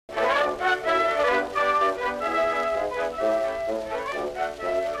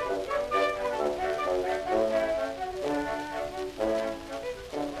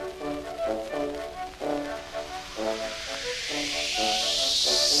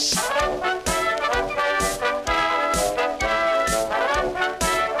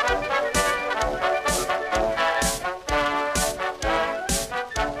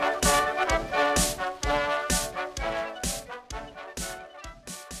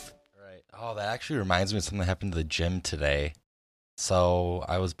Oh, that actually reminds me of something that happened to the gym today. So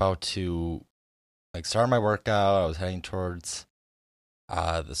I was about to start my workout. I was heading towards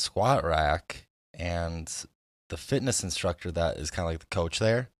the squat rack, and the fitness instructor that is kind of like the coach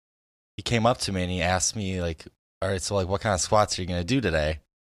there, he came up to me and he asked me like, "All right, so like, what kind of squats are you gonna do today?"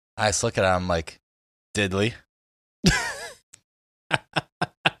 I just look at him like, "Diddly." All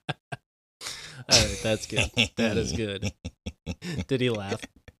right, that's good. That is good. Did he laugh?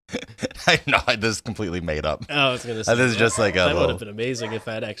 I know this is completely made up. Oh, I was gonna say This is just like a that little... would have been amazing if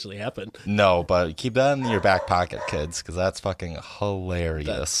that actually happened. No, but keep that in your back pocket, kids, because that's fucking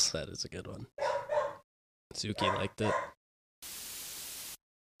hilarious. That is a good one. Suki liked it.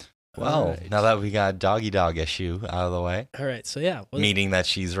 Well, right. Now that we got doggy dog issue out of the way, All right, so yeah, meaning that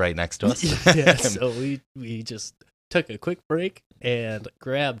she's right next to us. yeah, so we just took a quick break and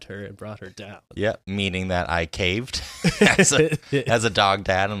grabbed her and brought her down. Yeah, meaning that I caved as a dog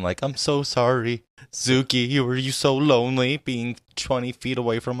dad. I'm like, I'm so sorry, Zuki. Were you so lonely being 20 feet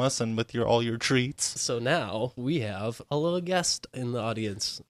away from us and with all your treats? So now we have a little guest in the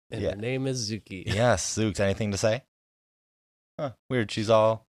audience, and her name is Zuki. Yes, Zooks. Anything to say? Huh, weird. She's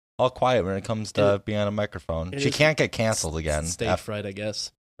all quiet when it comes to being on a microphone. She can't get canceled again. Stage fright, I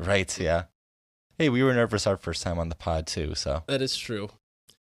guess. Right, yeah. Hey, we were nervous our first time on the pod, too, so. That is true.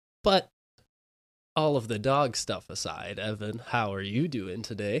 But all of the dog stuff aside, Evan, how are you doing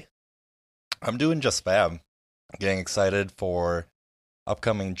today? I'm doing just fab. Getting excited for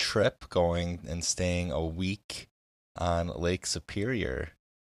upcoming trip, going and staying a week on Lake Superior,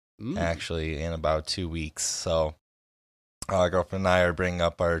 actually, in about 2 weeks. So, our girlfriend and I are bringing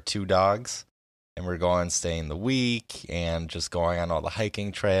up our 2 dogs, and we're going staying the week and just going on all the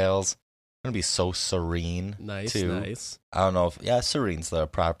hiking trails. Gonna be so serene. Nice, too. nice. I don't know if serene's the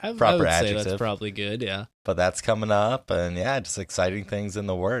proper I would adjective. say that's probably good, yeah. But that's coming up, and just exciting things in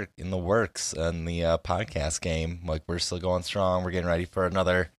the works in the podcast game. Like, we're still going strong. We're getting ready for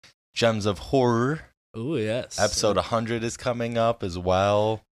another Gems of Horror. Oh yes, episode 100 is coming up as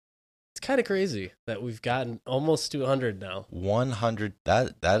well. It's kind of crazy that we've gotten almost to 100 now. 100.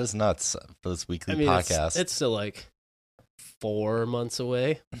 That is nuts for this weekly podcast. It's still like 4 months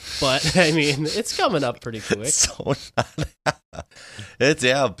away, but I mean, it's coming up pretty quick. It's right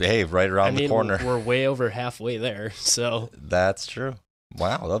around the corner. We're way over halfway there, so that's true.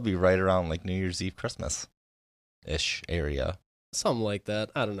 Wow, that'll be right around like New Year's Eve, Christmas-ish area. Something like that.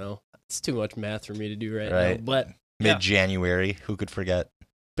 I don't know. It's too much math for me to do right now, but mid-January, who could forget?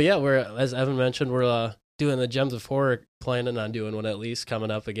 But yeah, as Evan mentioned, we're doing the Gems of Horror, planning on doing one at least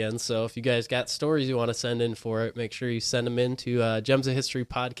coming up again. So if you guys got stories you want to send in for it, make sure you send them in to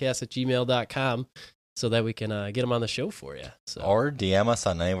gemsofhistorypodcast@gmail.com so that we can get them on the show for you. So. Or DM us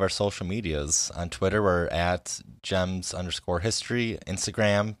on any of our social medias. On Twitter, we're at gems_history.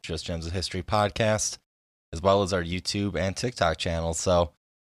 Instagram, just Gems of History Podcast, as well as our YouTube and TikTok channels. So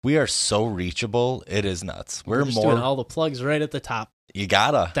we are so reachable. It is nuts. We're just doing all the plugs right at the top. You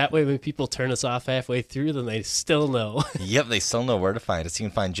gotta. That way when people turn us off halfway through, then they still know. Yep, they still know where to find us. You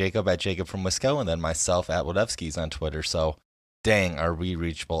can find Jacob at Jacob from Wisco, and then myself at Wodewski's on Twitter. So, dang, are we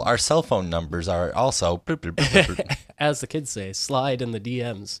reachable. Our cell phone numbers are also... As the kids say, slide in the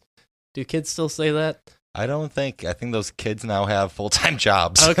DMs. Do kids still say that? I think those kids now have full-time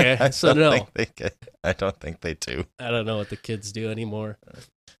jobs. Okay, so no. I don't think they do. I don't know what the kids do anymore.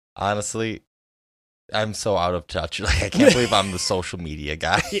 Honestly... I'm so out of touch. Like, I can't believe I'm the social media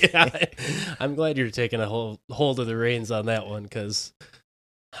guy. Yeah, I'm glad you're taking a hold of the reins on that one, because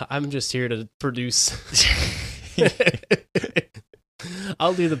I'm just here to produce.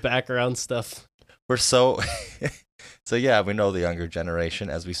 I'll do the background stuff. We're so yeah, we know the younger generation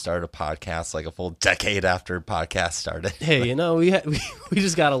as we start a podcast like a full decade after podcast started. Hey, we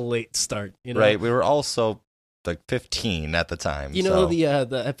just got a late start. Right, we were also like 15 at the time.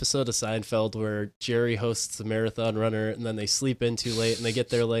 The episode of Seinfeld where Jerry hosts the marathon runner and then they sleep in too late and they get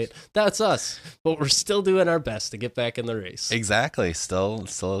there late. That's us, but we're still doing our best to get back in the race. Exactly, still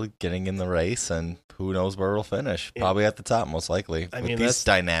getting in the race, and who knows where we'll finish? Probably at the top, most likely. With these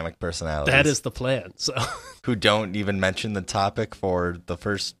dynamic personalities. That is the plan. So who don't even mention the topic for the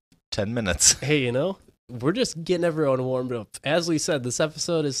first 10 minutes. Hey, we're just getting everyone warmed up. As we said, this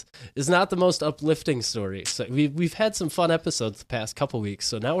episode is not the most uplifting story. So we've had some fun episodes the past couple weeks.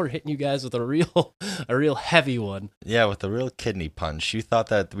 So now we're hitting you guys with a real heavy one. Yeah, with a real kidney punch. You thought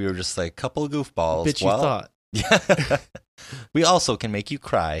that we were just like a couple of goofballs. Bitch, you thought. Yeah. We also can make you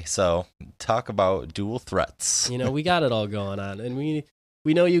cry. So talk about dual threats. We got it all going on, and we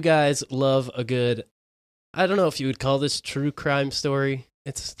know you guys love a good. I don't know if you would call this true crime story.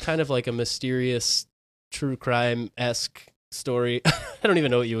 It's kind of like a mysterious, true crime-esque story. I don't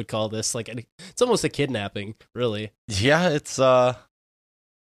even know what you would call this. Like, it's almost a kidnapping, really. Yeah, it's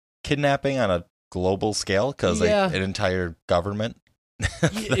kidnapping on a global scale because an entire government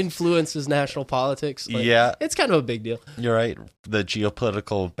influences national politics. Like, yeah, it's kind of a big deal. You're right. The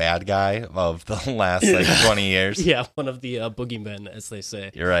geopolitical bad guy of the last 20 years. Yeah, one of the boogeymen, as they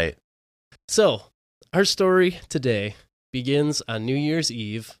say. You're right. So, our story today begins on New Year's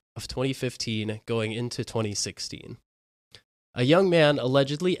Eve of 2015, going into 2016. A young man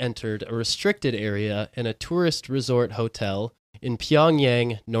allegedly entered a restricted area in a tourist resort hotel in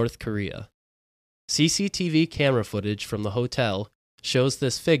Pyongyang, North Korea. CCTV camera footage from the hotel shows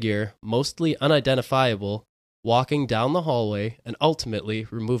this figure, mostly unidentifiable, walking down the hallway and ultimately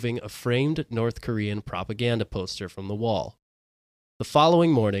removing a framed North Korean propaganda poster from the wall. The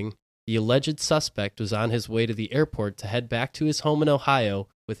following morning, the alleged suspect was on his way to the airport to head back to his home in Ohio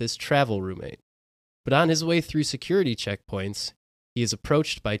with his travel roommate. But on his way through security checkpoints, he is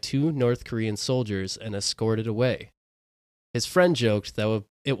approached by 2 North Korean soldiers and escorted away. His friend joked that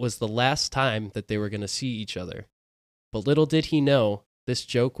it was the last time that they were going to see each other. But little did he know, this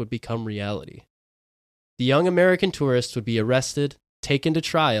joke would become reality. The young American tourist would be arrested, taken to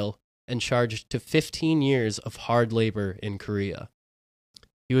trial, and charged to 15 years of hard labor in Korea.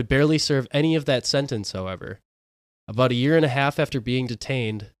 He would barely serve any of that sentence, however. About a year and a half after being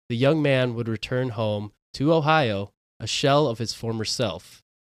detained, the young man would return home to Ohio, a shell of his former self,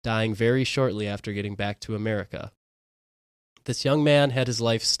 dying very shortly after getting back to America. This young man had his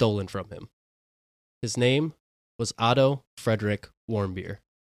life stolen from him. His name was Otto Frederick Warmbier.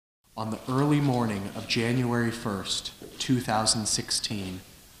 On the early morning of January 1st, 2016,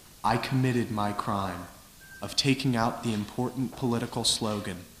 I committed my crime of taking out the important political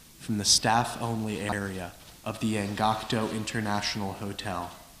slogan from the staff-only area of the Angakdo International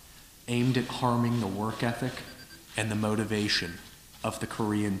Hotel, aimed at harming the work ethic and the motivation of the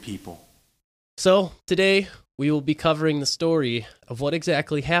Korean people. So, today we will be covering the story of what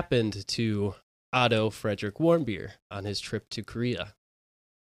exactly happened to Otto Frederick Warmbier on his trip to Korea.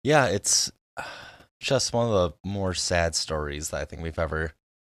 Yeah, it's just one of the more sad stories that I think we've ever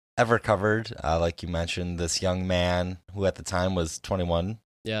covered. Like you mentioned, this young man who at the time was 21.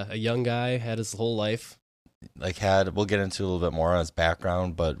 Yeah, a young guy, had his whole life. We'll get into a little bit more on his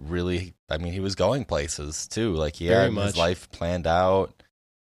background, but really, I mean, he was going places too. Like he had his life planned out,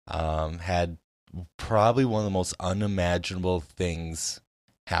 had probably one of the most unimaginable things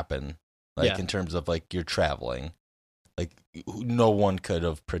happen. In terms of like you're traveling, like no one could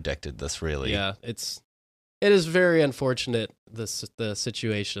have predicted this really. Yeah, it is very unfortunate the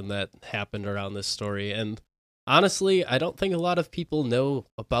situation that happened around this story, and honestly, I don't think a lot of people know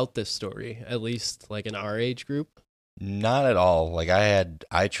about this story, at least like in our age group. Not at all. Like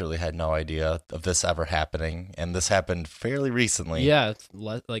I truly had no idea of this ever happening, and this happened fairly recently. Yeah,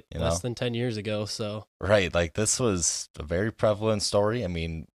 less than 10 years ago. So right, like this was a very prevalent story. I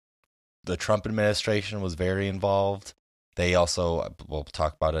mean, the Trump administration was very involved. They also, we'll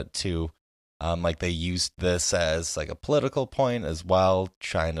talk about it too. Like they used this as like a political point as well,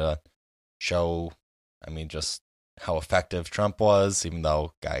 trying to show, I mean, just how effective Trump was, even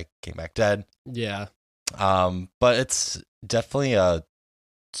though guy came back dead. Yeah. But it's definitely a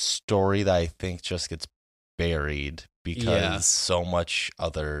story that I think just gets buried because so much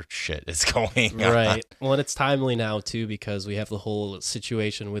other shit is going on. Right. Well, and it's timely now too because we have the whole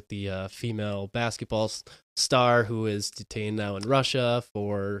situation with the female basketball star who is detained now in Russia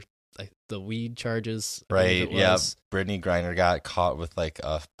for the weed charges. Right. Yeah. Brittany Griner got caught with like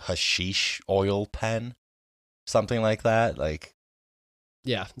a hashish oil pen, something like that. Like,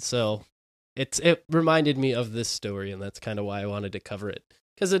 yeah. So it reminded me of this story, and that's kind of why I wanted to cover it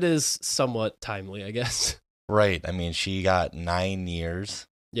because it is somewhat timely, I guess. Right. I mean, she got 9 years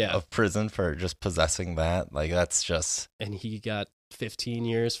of prison for just possessing that. Like, that's just... And he got 15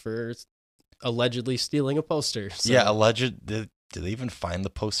 years for allegedly stealing a poster. So. Yeah, alleged... Did they even find the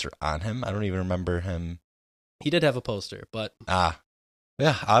poster on him? I don't even remember him. He did have a poster, but... Yeah,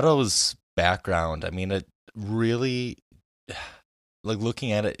 Otto's background, I mean, it really... Like,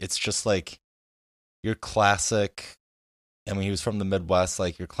 looking at it, it's just like your classic... I mean, he was from the Midwest,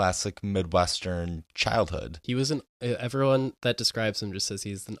 like your classic Midwestern childhood. He was everyone that describes him just says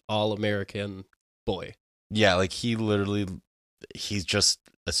he's an all-American boy. Yeah, like he's just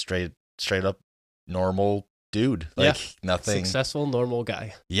a straight up normal dude. Like nothing. Successful, normal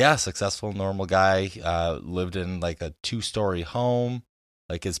guy. Yeah, successful, normal guy. Lived in like a 2-story home.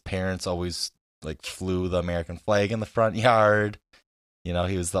 Like his parents always like flew the American flag in the front yard. You know,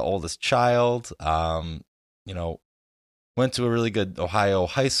 he was the oldest child. You know, went to a really good Ohio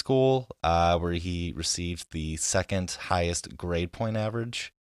high school where he received the second highest grade point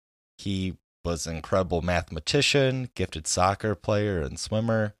average. He was an incredible mathematician, gifted soccer player and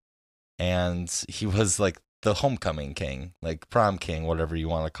swimmer, and he was like the homecoming king, like prom king, whatever you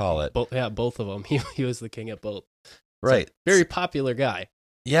want to call it. Both of them. He was the king at both. Right. So, very popular guy.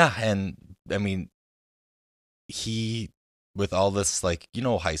 Yeah, and I mean, he, with all this, like,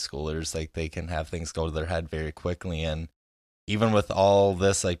 high schoolers, like, they can have things go to their head very quickly, and even with all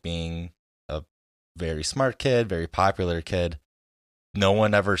this, like, being a very smart kid, very popular kid, no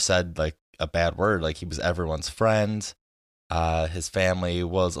one ever said, like, a bad word. Like, he was everyone's friend. His family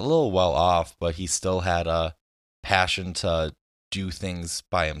was a little well off, but he still had a passion to do things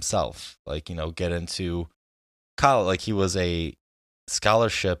by himself. Like, get into college. Like, he was a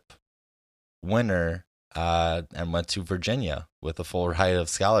scholarship winner and went to Virginia with a full ride of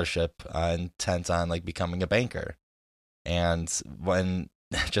scholarship, intent on like becoming a banker. And when,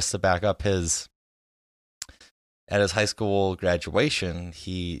 just to back up, at his high school graduation,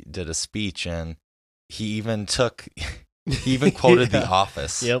 he did a speech, and he even quoted The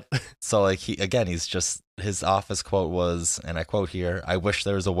Office. Yep. So like his Office quote was, and I quote here, "I wish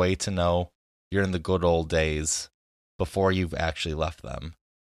there was a way to know you're in the good old days before you've actually left them,"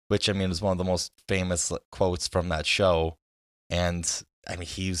 which, I mean, is one of the most famous quotes from that show. And I mean,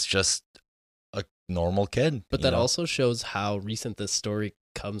 he's just a normal kid. But that also shows how recent this story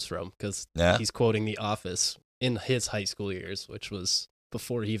comes from, because he's quoting The Office in his high school years, which was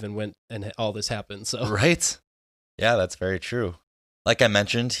before he even went and all this happened. So right. Yeah, that's very true. Like I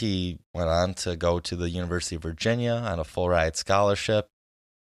mentioned, he went on to go to the University of Virginia on a full ride scholarship.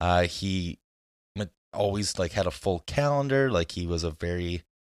 He always like had a full calendar. Like, he was a very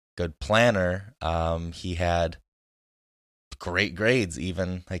good planner. He had great grades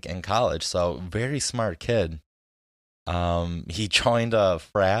even like in college. So very smart kid. He joined a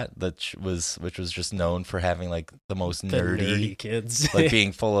frat which was just known for having like the most nerdy kids, like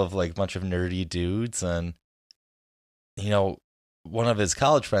being full of like a bunch of nerdy dudes. And one of his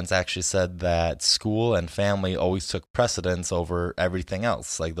college friends actually said that school and family always took precedence over everything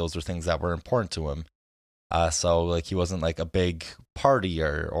else. Like, those were things that were important to him. So like, he wasn't like a big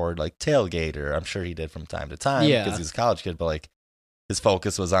partier or like tailgater. I'm sure he did from time to time because he was a college kid, but like, his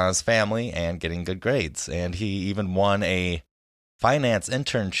focus was on his family and getting good grades. And he even won a finance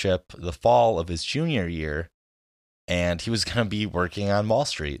internship the fall of his junior year, and he was going to be working on Wall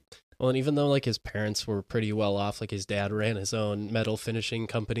Street. Well, and even though like his parents were pretty well off, like his dad ran his own metal finishing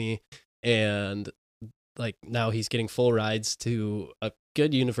company, and like now he's getting full rides to a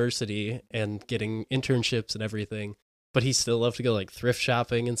good university and getting internships and everything, but he still loved to go like thrift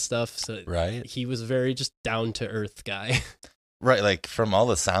shopping and stuff. So right, he was very just down to earth guy. Right, like from all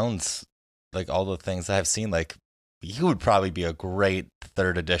the sounds, like all the things I've seen, like he would probably be a great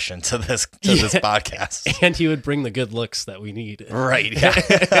third addition to this podcast. And he would bring the good looks that we need. Right.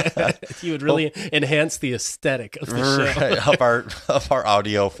 Yeah. He would really enhance the aesthetic of the show. Right, of our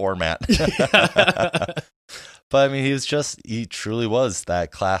audio format. But I mean, he truly was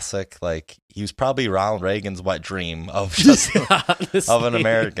that classic, like, he was probably Ronald Reagan's wet dream of just of an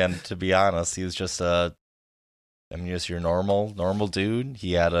American, to be honest. He was just just your normal dude.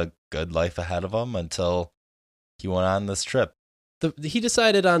 He had a good life ahead of him until he went on this trip. He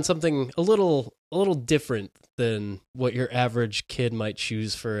decided on something a little different than what your average kid might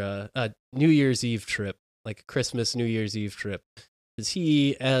choose for a New Year's Eve trip, like a Christmas New Year's Eve trip. Because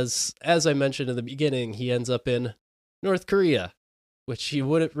he, as I mentioned in the beginning, he ends up in North Korea, which you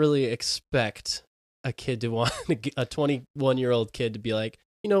wouldn't really expect a kid to want, a 21-year-old kid to be like,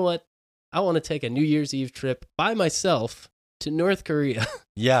 you know what? I want to take a New Year's Eve trip by myself to North Korea.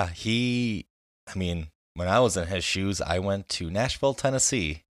 Yeah, when I was in his shoes, I went to Nashville,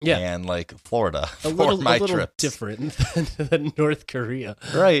 Tennessee, and like Florida a little trips. Different than North Korea.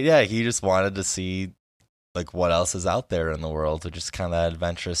 Right, yeah. He just wanted to see like what else is out there in the world, which is kind of that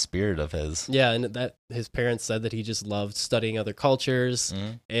adventurous spirit of his. Yeah, and that his parents said that he just loved studying other cultures,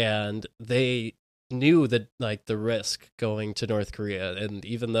 and they knew that like the risk going to North Korea, and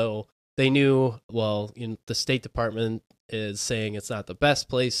even though they knew, the State Department is saying it's not the best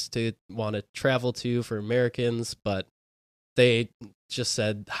place to want to travel to for Americans, but they just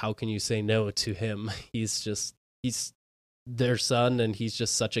said, how can you say no to him? He's their son, and he's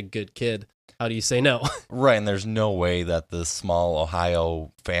just such a good kid. How do you say no? Right, and there's no way that this small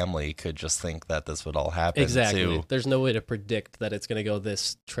Ohio family could just think that this would all happen. Exactly. Too. There's no way to predict that it's going to go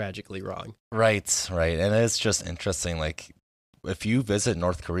this tragically wrong. Right. And it's just interesting, like, if you visit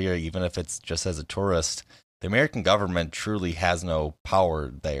North Korea, even if it's just as a tourist, the American government truly has no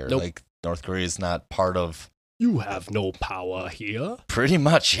power there. Nope. Like, North Korea is not part of You have no power here. Pretty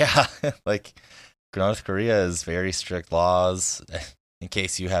much, yeah. Like, North Korea has very strict laws. In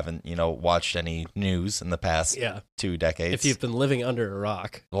case you haven't, watched any news in the past 2 decades. If you've been living under a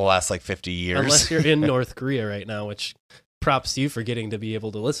rock. The last, 50 years. Unless you're in North Korea right now, which props to you for getting to be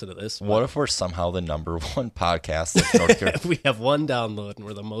able to listen to this. What if we're somehow the number one podcast of North Korea? We have one download and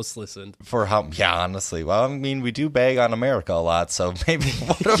we're the most listened. For how? Yeah, honestly. Well, I mean, we do bag on America a lot, so maybe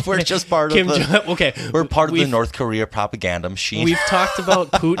what if we're just part of we're part of the North Korea propaganda machine. We've talked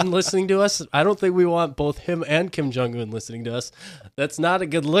about Putin listening to us. I don't think we want both him and Kim Jong-un listening to us. That's not a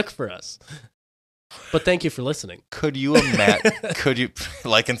good look for us. But thank you for listening. Could you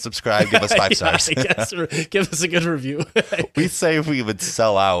like and subscribe? Give us 5 stars. I guess, give us a good review. We say we would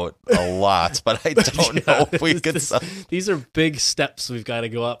sell out a lot, but I don't know if we could sell. These are big steps we've got to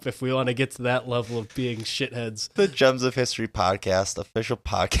go up if we want to get to that level of being shitheads. The Gems of History podcast, official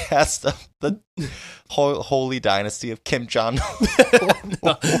podcast of the holy dynasty of Kim Jong-un.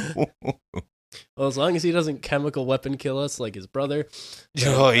 Well, as long as he doesn't chemical weapon kill us like his brother,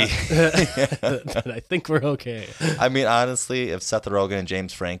 then I think we're okay. I mean, honestly, if Seth Rogen and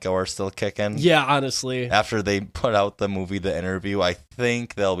James Franco are still kicking, honestly, after they put out the movie The Interview, I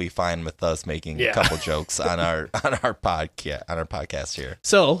think they'll be fine with us making a couple jokes on our podcast here.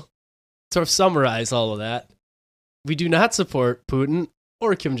 So, to summarize all of that, we do not support Putin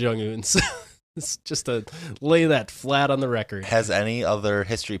or Kim Jong-un. So it's just to lay that flat on the record. Has any other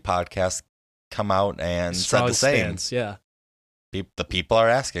history podcast come out and said the same? Stance, yeah. The people are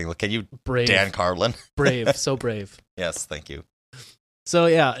asking. Look at you, brave. Dan Carlin. Brave, so brave. Yes, thank you. So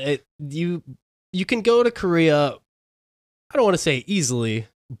yeah, you can go to Korea. I don't want to say easily,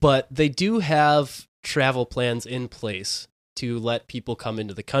 but they do have travel plans in place to let people come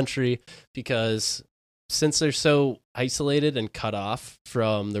into the country because since they're so isolated and cut off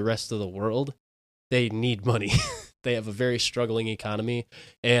from the rest of the world, they need money. They have a very struggling economy,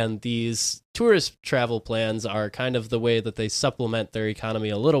 and these tourist travel plans are kind of the way that they supplement their economy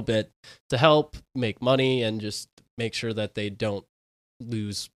a little bit to help make money and just make sure that they don't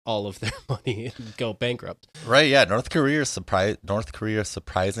lose all of their money and go bankrupt. Right, yeah. North Korea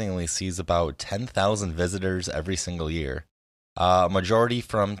surprisingly sees about 10,000 visitors every single year. Majority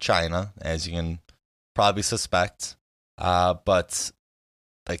from China, as you can probably suspect, but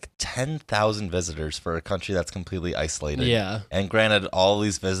 10,000 visitors for a country that's completely isolated. Yeah. And granted, all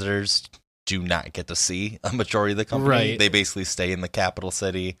these visitors do not get to see a majority of the company. Right. They basically stay in the capital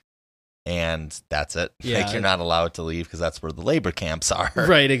city, and that's it. Yeah. You're not allowed to leave because that's where the labor camps are.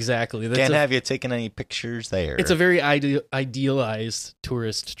 Right, exactly. Can't have you taking any pictures there. It's a very idealized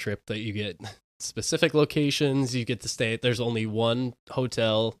tourist trip that you get. Specific locations, you get to stay at. There's only one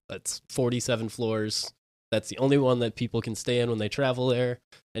hotel that's 47 floors. That's the only one that people can stay in when they travel there,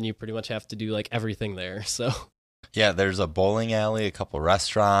 and you pretty much have to do everything there. So, yeah, there's a bowling alley, a couple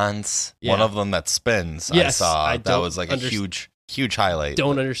restaurants, one of them that spins. Yes, I saw that was a huge highlight.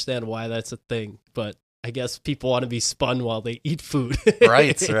 Don't understand why that's a thing, but I guess people want to be spun while they eat food.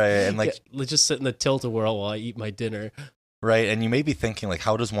 Right, and let's just sit in the tilt-a-whirl while I eat my dinner. Right, and you may be thinking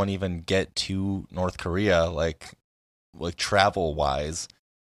how does one even get to North Korea, like travel wise?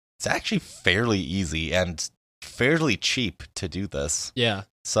 It's actually fairly easy and fairly cheap to do this. Yeah.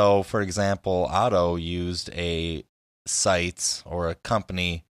 So, for example, Otto used a site or a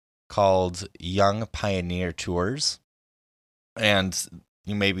company called Young Pioneer Tours. And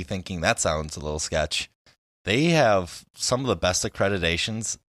you may be thinking, that sounds a little sketch. They have some of the best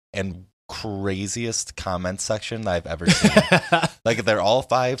accreditations and craziest comment section that I've ever seen. They're all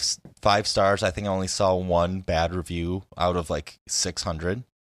five stars. I think I only saw one bad review out of 600.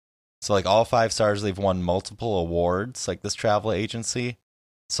 So all 5 stars, they've won multiple awards, this travel agency.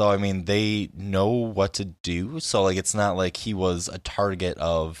 So, I mean, they know what to do. So, it's not like he was a target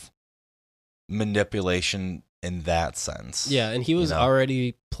of manipulation in that sense. Yeah, and he was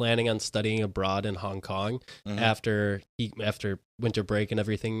already planning on studying abroad in Hong Kong after winter break and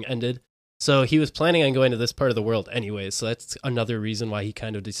everything ended. So he was planning on going to this part of the world anyway. So that's another reason why he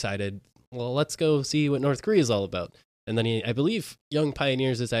kind of decided, well, let's go see what North Korea is all about. And then I believe Young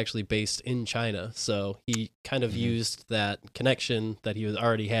Pioneers is actually based in China. So he kind of used that connection that he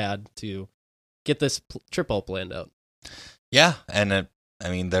already had to get this trip all planned out. Yeah. And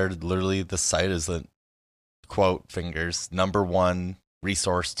they're literally, the site is the quote fingers #1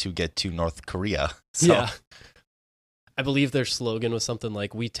 resource to get to North Korea. So. Yeah. I believe their slogan was something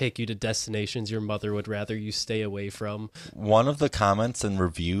like, we take you to destinations your mother would rather you stay away from. One of the comments and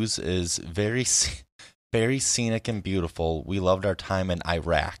reviews is very scenic and beautiful. We loved our time in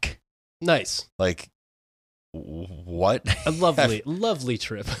Iraq. Nice. what? A lovely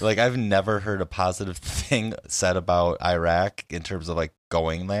trip. Like, I've never heard a positive thing said about Iraq in terms of like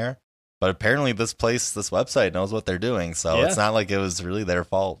going there. But apparently this website knows what they're doing. So it's not like it was really their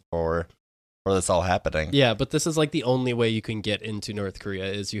fault for this all happening. Yeah, but this is like the only way you can get into North Korea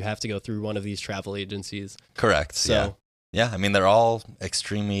is you have to go through one of these travel agencies. Correct. So, yeah. I mean, they're all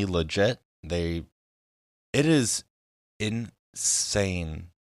extremely legit. It is insane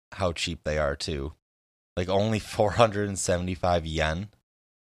how cheap they are too. Like only 475 yen.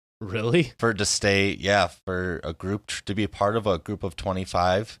 Really? For a group to be a part of a group of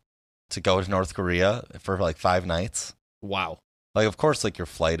 25 to go to North Korea for like 5 nights. Wow. Like, of course, like your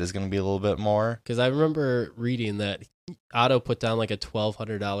flight is going to be a little bit more. Because I remember reading that Otto put down like a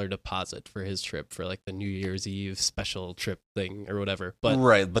 $1,200 deposit for his trip for like the New Year's Eve special trip thing or whatever. But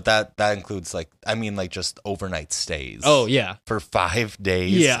right, but that includes like just overnight stays. Oh yeah, for 5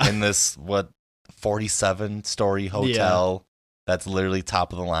 days in this 47-story hotel that's literally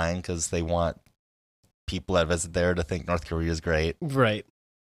top of the line because they want people that visit there to think North Korea is great. Right,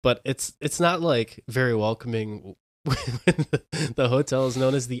 but it's not like very welcoming. The hotel is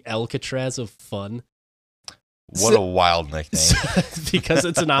known as the Alcatraz of Fun. What a wild nickname! Because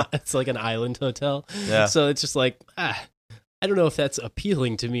it's like an island hotel. Yeah. So it's just like I don't know if that's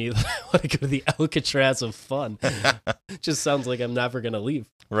appealing to me. I want to go to the Alcatraz of Fun. Just sounds like I'm never gonna leave.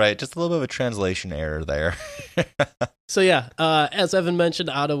 Right. Just a little bit of a translation error there. So yeah, as Evan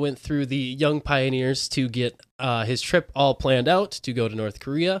mentioned, Otto went through the Young Pioneers to get his trip all planned out to go to North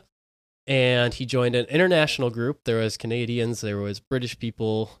Korea. And he joined an international group. There was Canadians, there was British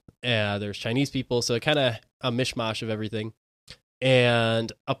people, there was Chinese people, so kind of a mishmash of everything.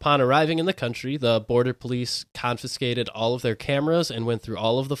 And upon arriving in the country, the border police confiscated all of their cameras and went through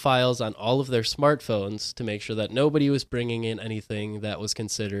all of the files on all of their smartphones to make sure that nobody was bringing in anything that was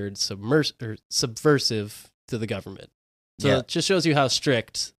considered subversive to the government. So it just shows you how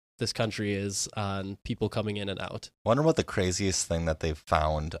strict this country is on people coming in and out. Wonder what the craziest thing that they've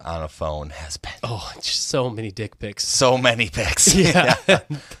found on a phone has been. Oh, just so many dick pics. So many pics. Yeah.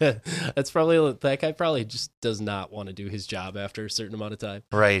 That guy probably just does not want to do his job after a certain amount of time.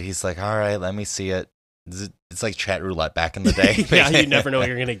 Right. He's like, all right, let me see it. It's like chat roulette back in the day. Yeah, you never know what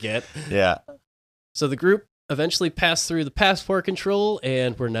you're going to get. Yeah. So the group eventually passed through the passport control,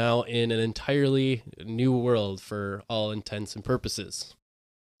 and we're now in an entirely new world for all intents and purposes.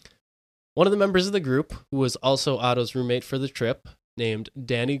 One of the members of the group, who was also Otto's roommate for the trip, named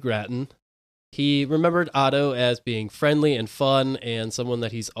Danny Grattan, he remembered Otto as being friendly and fun and someone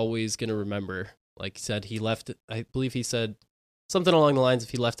that he's always going to remember. Like he said, I believe he said something along the lines of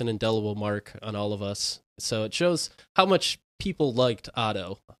he left an indelible mark on all of us. So it shows how much people liked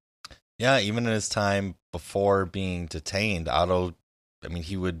Otto. Yeah, even in his time before being detained, Otto, I mean,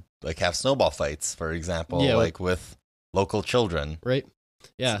 he would like have snowball fights, for example, like with local children. Right.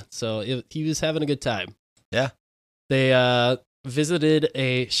 Yeah, so he was having a good time. Yeah. They visited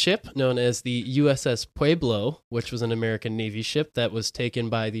a ship known as the USS Pueblo, which was an American Navy ship that was taken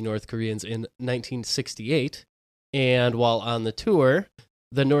by the North Koreans in 1968. And while on the tour,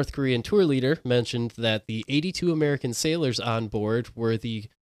 the North Korean tour leader mentioned that the 82 American sailors on board were the,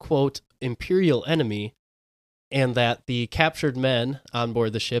 quote, imperial enemy, and that the captured men on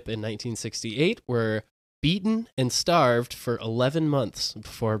board the ship in 1968 were beaten and starved for 11 months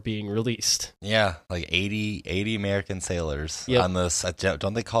before being released. Yeah, like 80 American sailors on this.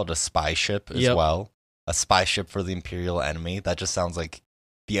 Don't they call it a spy ship as well? A spy ship for the imperial enemy? That just sounds like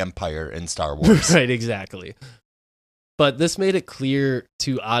the Empire in Star Wars. Right, exactly. But this made it clear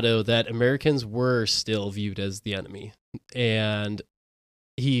to Otto that Americans were still viewed as the enemy. And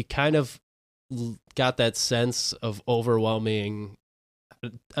he kind of got that sense of overwhelming,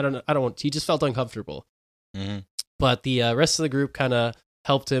 he just felt uncomfortable. Mm-hmm. But the rest of the group kind of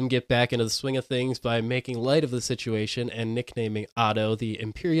helped him get back into the swing of things by making light of the situation and nicknaming Otto the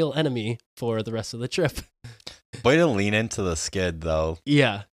imperial enemy for the rest of the trip. Way to lean into the skid, though.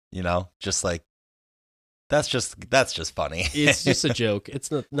 Yeah. You know, just like, that's just funny. It's just a joke.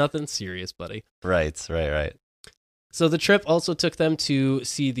 It's nothing serious, buddy. Right. So the trip also took them to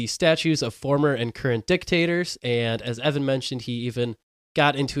see the statues of former and current dictators, and as Evan mentioned, he even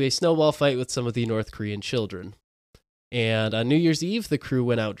got into a snowball fight with some of the North Korean children. And on New Year's Eve, the crew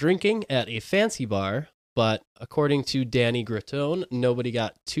went out drinking at a fancy bar, but according to Danny Gratton, nobody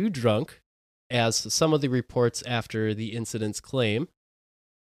got too drunk, as some of the reports after the incidents claim.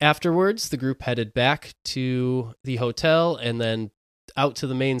 Afterwards, the group headed back to the hotel and then out to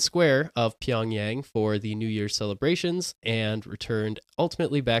the main square of Pyongyang for the New Year's celebrations and returned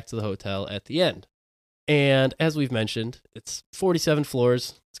ultimately back to the hotel at the end. And as we've mentioned, it's 47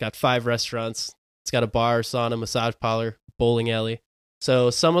 floors. It's got 5 restaurants. It's It's got a bar, sauna, massage parlor, bowling alley. So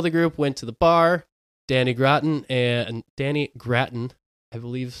some of the group went to the bar. Danny Grattan, I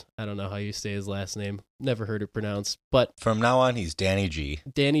believe, I don't know how you say his last name. Never heard it pronounced. But from now on, he's Danny G.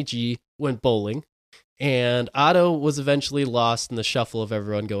 Danny G went bowling. And Otto was eventually lost in the shuffle of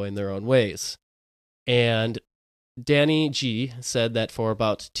everyone going their own ways. And Danny G said that for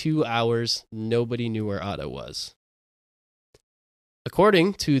about 2 hours, nobody knew where Otto was.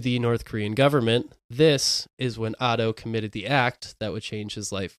 According to the North Korean government, this is when Otto committed the act that would change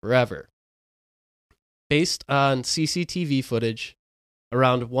his life forever. Based on CCTV footage,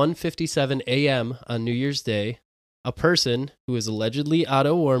 around 1:57 a.m. on New Year's Day, a person who is allegedly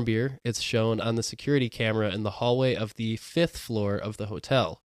Otto Warmbier is shown on the security camera in the hallway of the 5th floor of the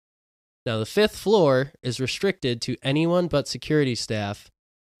hotel. Now, the 5th floor is restricted to anyone but security staff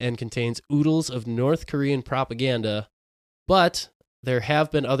and contains oodles of North Korean propaganda, but there have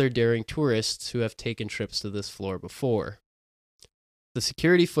been other daring tourists who have taken trips to this floor before. The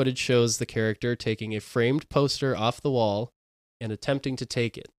security footage shows the character taking a framed poster off the wall and attempting to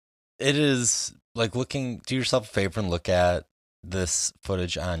take it. It is like do yourself a favor and look at this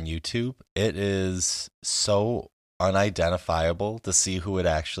footage on YouTube. It is so unidentifiable to see who it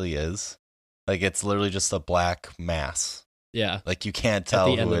actually is. Like, it's literally just a black mass. Yeah. Like, you can't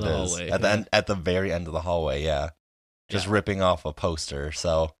tell who it is. At the very end of the hallway, yeah. Just ripping off a poster.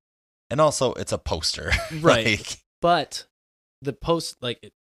 So, and also it's a poster. Right. But the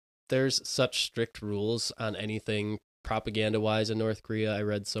there's such strict rules on anything propaganda-wise in North Korea. I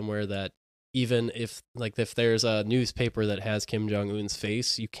read somewhere that even if there's a newspaper that has Kim Jong-un's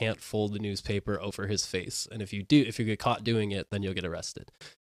face, you can't fold the newspaper over his face. And if you get caught doing it, then you'll get arrested.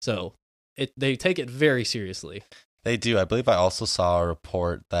 So they take it very seriously. They do. I believe I also saw a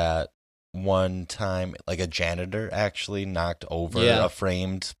report that one time, like, a janitor actually knocked over a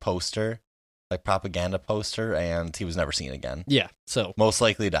framed poster, like propaganda poster, and he was never seen again. Yeah, so most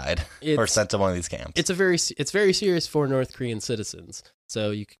likely died or sent to one of these camps. It's very serious for North Korean citizens.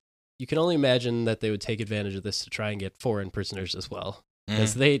 So you can only imagine that they would take advantage of this to try and get foreign prisoners as well,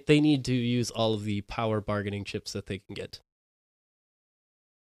 because they need to use all of the power bargaining chips that they can get.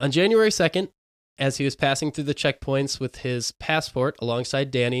 On January 2nd, as he was passing through the checkpoints with his passport alongside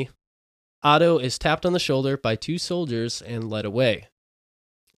Danny, Otto is tapped on the shoulder by 2 soldiers and led away.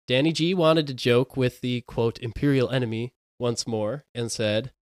 Danny G wanted to joke with the, quote, imperial enemy once more and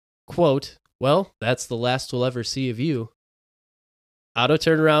said, quote, well, that's the last we'll ever see of you. Otto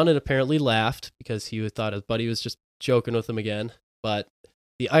turned around and apparently laughed because he thought his buddy was just joking with him again. But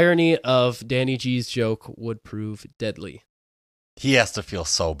the irony of Danny G's joke would prove deadly. He has to feel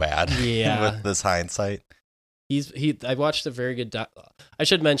so bad with this hindsight. I watched a very good I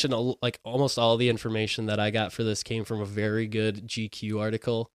should mention, almost all the information that I got for this came from a very good GQ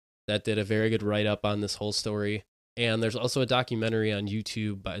article that did a very good write-up on this whole story. And there's also a documentary on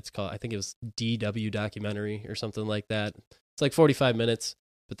YouTube, but it's called, I think it was DW documentary or something like that. It's like 45 minutes,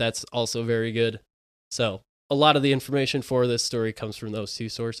 but that's also very good. So a lot of the information for this story comes from those 2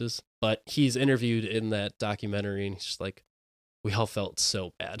 sources, but he's interviewed in that documentary and he's just like, we all felt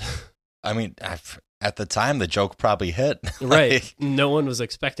so bad. I mean, at the time, the joke probably hit. Right. No one was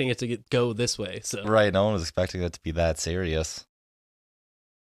expecting it to go this way. So. Right. No one was expecting it to be that serious.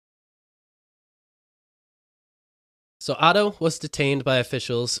 So Otto was detained by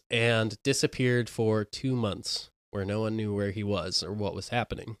officials and disappeared for 2 months, where no one knew where he was or what was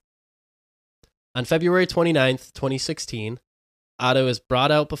happening. On February 29th, 2016, Otto is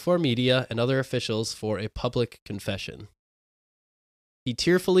brought out before media and other officials for a public confession. He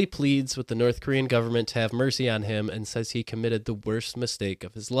tearfully pleads with the North Korean government to have mercy on him and says he committed the worst mistake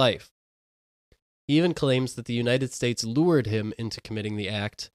of his life. He even claims that the United States lured him into committing the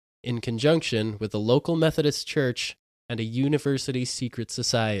act in conjunction with a local Methodist church and a university secret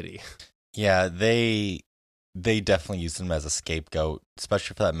society. Yeah, they definitely used him as a scapegoat,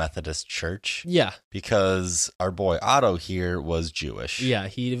 especially for that Methodist church. Yeah. Because our boy Otto here was Jewish. Yeah,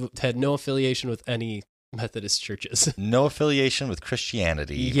 he had no affiliation with any Methodist churches. No affiliation with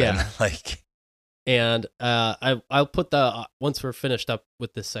Christianity even. Yeah. And I'll put once we're finished up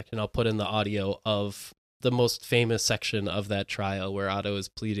with this section, I'll put in the audio of the most famous section of that trial where Otto is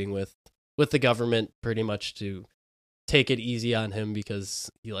pleading with the government pretty much to take it easy on him because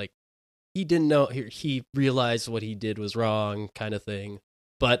he didn't know, he realized what he did was wrong kind of thing.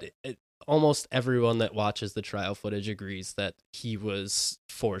 But almost everyone that watches the trial footage agrees that he was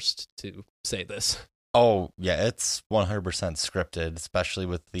forced to say this. Oh, yeah, it's 100% scripted, especially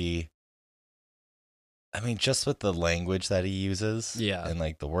with just with the language that he uses. Yeah. And,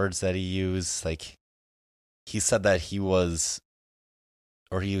 the words that he used. He said that he was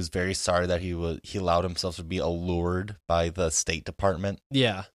or he was very sorry that he allowed himself to be allured by the State Department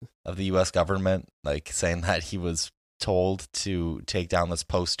of the U.S. government, like saying that he was told to take down this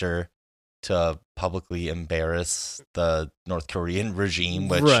poster to publicly embarrass the North Korean regime,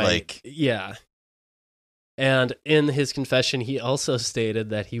 which And in his confession, he also stated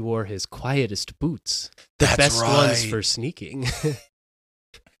that he wore his quietest boots, the best ones for sneaking.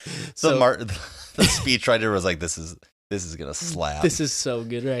 So the speechwriter was like, "This is gonna slap. This is so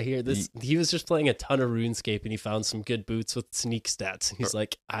good right here." He was just playing a ton of RuneScape, and he found some good boots with sneak stats. And he's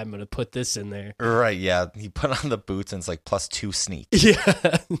like, "I'm gonna put this in there." Right? Yeah. He put on the boots, and it's like +2 sneak.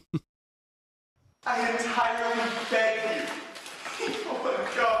 Yeah. I entirely beg you, people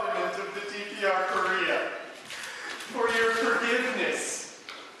and government of the DPR Korea, for your forgiveness.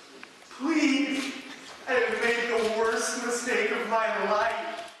 Please, I have made the worst mistake of my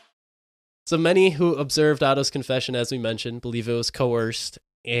life. So many who observed Otto's confession, as we mentioned, believe it was coerced,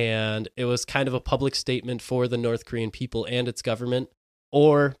 and it was kind of a public statement for the North Korean people and its government,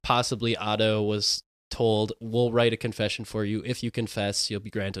 or possibly Otto was told, "We'll write a confession for you. If you confess, you'll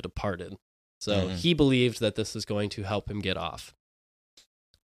be granted a pardon." So he believed that this was going to help him get off.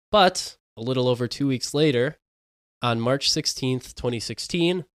 But a little over 2 weeks later, on March 16th,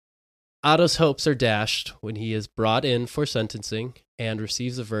 2016, Otto's hopes are dashed when he is brought in for sentencing and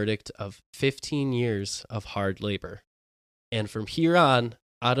receives a verdict of 15 years of hard labor. And from here on,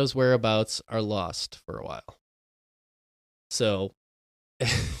 Otto's whereabouts are lost for a while. So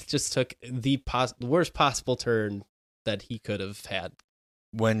it just took the worst possible turn that he could have had.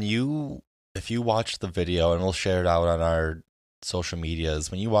 If you watch the video, and we'll share it out on our social medias,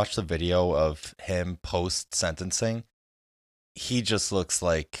 when you watch the video of him post-sentencing, he just looks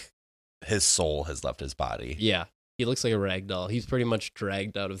like his soul has left his body. Yeah, he looks like a rag doll. He's pretty much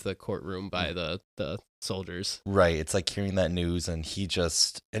dragged out of the courtroom by the soldiers. Right, it's like hearing that news, and he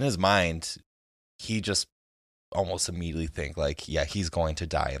just, in his mind, he just almost immediately think like, yeah, he's going to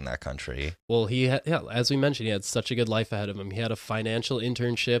die in that country. Well, as we mentioned, he had such a good life ahead of him. He had a financial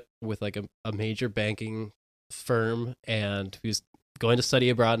internship with like a major banking firm, and he was going to study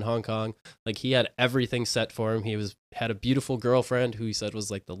abroad in Hong Kong. Like, he had everything set for him. He had a beautiful girlfriend who he said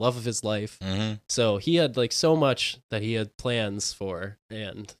was like the love of his life. Mm-hmm. So he had like so much that he had plans for,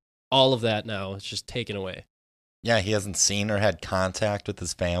 and all of that now is just taken away. Yeah, he hasn't seen or had contact with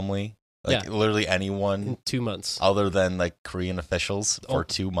his family. Like, literally anyone. In 2 months. Other than, like, Korean officials for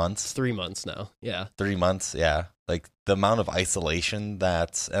 2 months. 3 months now, yeah. 3 months, yeah. Like, the amount of isolation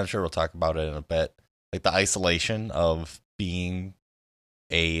and I'm sure we'll talk about it in a bit. Like, the isolation of being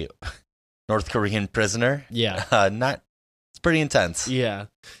a North Korean prisoner. Yeah. It's pretty intense. Yeah.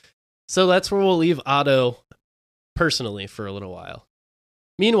 So that's where we'll leave Otto personally for a little while.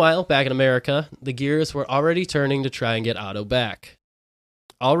 Meanwhile, back in America, the gears were already turning to try and get Otto back.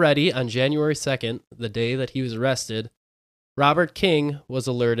 Already on January 2nd, the day that he was arrested, Robert King was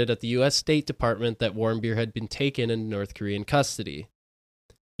alerted at the U.S. State Department that Warmbier had been taken in North Korean custody.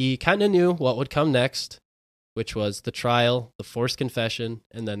 He kind of knew what would come next, which was the trial, the forced confession,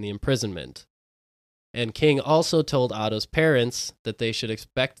 and then the imprisonment. And King also told Otto's parents that they should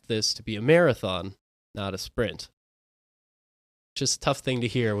expect this to be a marathon, not a sprint. Just a tough thing to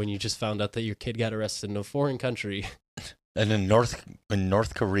hear when you just found out that your kid got arrested in a foreign country. And in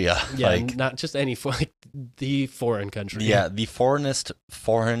North Korea. Yeah, like, not just any, like the foreign country. Yeah, the foreignest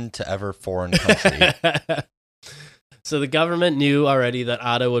foreign to ever foreign country. So the government knew already that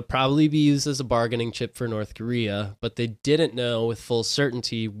Otto would probably be used as a bargaining chip for North Korea, but they didn't know with full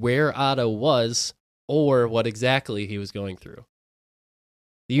certainty where Otto was or what exactly he was going through.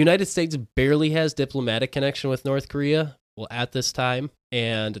 The United States barely has diplomatic connection with North Korea, well, at this time,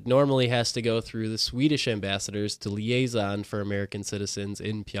 and normally has to go through the Swedish ambassadors to liaison for American citizens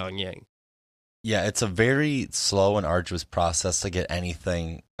in Pyongyang. Yeah, it's a very slow and arduous process to get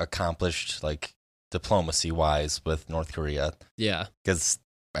anything accomplished, like diplomacy-wise, with North Korea. Yeah. Because,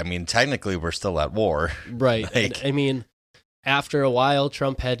 I mean, technically we're still at war. Right. Like, and, I mean, after a while,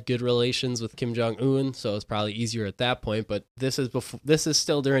 Trump had good relations with Kim Jong-un, so it's probably easier at that point, but this is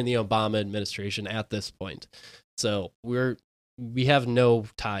still during the Obama administration at this point. So we have no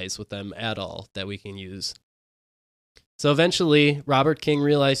ties with them at all that we can use. So eventually, Robert King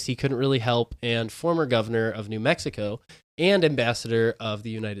realized he couldn't really help, and former governor of New Mexico and ambassador of the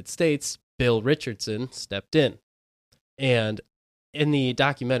United States, Bill Richardson, stepped in. And in the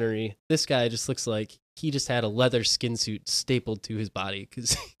documentary, this guy just looks like he just had a leather skin suit stapled to his body.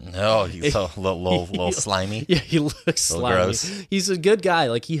 No, he's a little slimy. Yeah, he looks slimy. Gross. He's a good guy.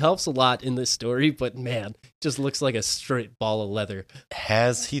 Like, he helps a lot in this story, but man, just looks like a straight ball of leather.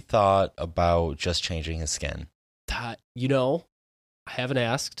 Has he thought about just changing his skin? You know, I haven't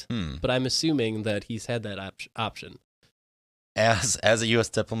asked, but I'm assuming that he's had that option. As a U.S.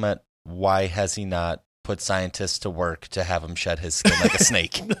 diplomat, why has he not put scientists to work to have him shed his skin like a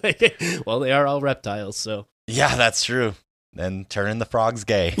snake? Well, they are all reptiles, so. Yeah, that's true. And turning the frogs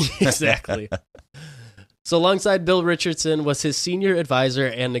gay. Exactly. So alongside Bill Richardson was his senior advisor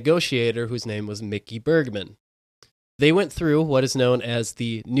and negotiator, whose name was Mickey Bergman. They went through what is known as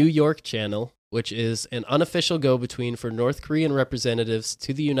the New York Channel, which is an unofficial go-between for North Korean representatives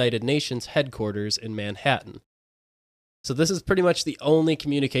to the United Nations headquarters in Manhattan. So this is pretty much the only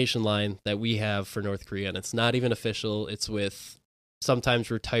communication line that we have for North Korea, and it's not even official. It's with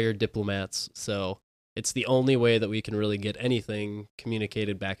sometimes retired diplomats, so it's the only way that we can really get anything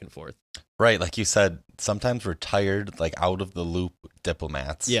communicated back and forth. Right, like you said, sometimes retired, like out-of-the-loop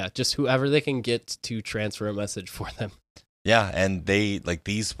diplomats. Yeah, just whoever they can get to transfer a message for them. Yeah, and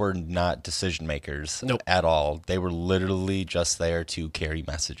these were not decision makers at all. They were literally just there to carry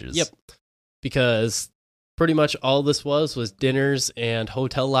messages. Yep, because pretty much all this was dinners and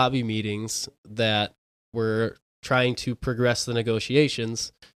hotel lobby meetings that were trying to progress the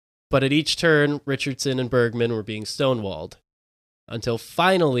negotiations. But at each turn, Richardson and Bergman were being stonewalled until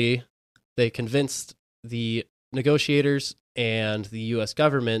finally they convinced the negotiators and the U.S.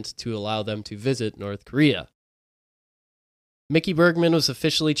 government to allow them to visit North Korea. Mickey Bergman was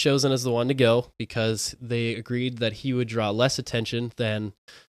officially chosen as the one to go because they agreed that he would draw less attention than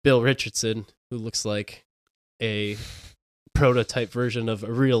Bill Richardson, who looks like a prototype version of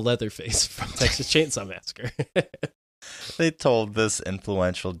a real Leatherface from Texas Chainsaw Massacre. They told this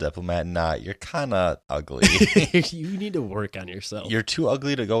influential diplomat, nah, you're kind of ugly. You need to work on yourself. You're too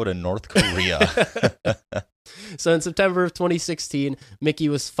ugly to go to North Korea. So in September of 2016, Mickey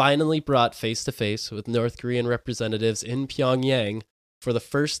was finally brought face-to-face with North Korean representatives in Pyongyang for the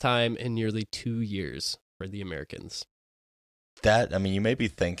first time in nearly 2 years for the Americans. You may be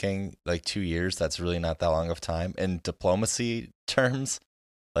thinking, 2 years, that's really not that long of time. In diplomacy terms,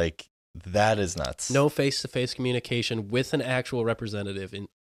 that is nuts. No face-to-face communication with an actual representative in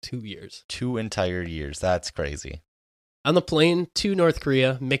 2 years. 2 entire years. That's crazy. On the plane to North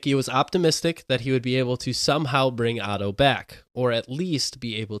Korea, Mickey was optimistic that he would be able to somehow bring Otto back, or at least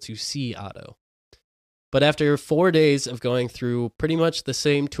be able to see Otto. But after 4 days of going through pretty much the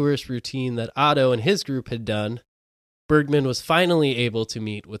same tourist routine that Otto and his group had done, Bergman was finally able to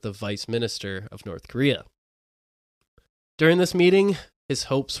meet with the Vice Minister of North Korea. During this meeting, his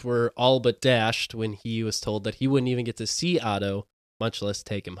hopes were all but dashed when he was told that he wouldn't even get to see Otto, much less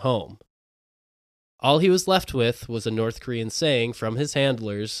take him home. All he was left with was a North Korean saying from his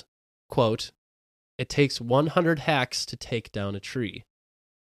handlers, quote, "It takes 100 hacks to take down a tree."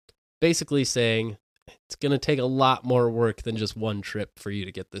 Basically saying, it's going to take a lot more work than just one trip for you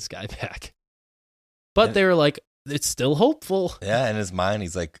to get this guy back. But they were like, it's still hopeful. Yeah, in his mind,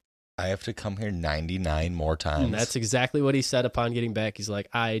 he's like, I have to come here 99 more times. And that's exactly what he said upon getting back. He's like,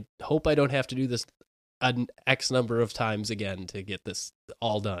 I hope I don't have to do this an X number of times again to get this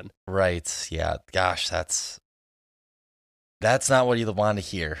all done. Right. Yeah. Gosh, that's not what you want to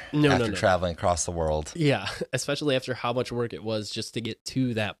hear after traveling across the world. Yeah, especially after how much work it was just to get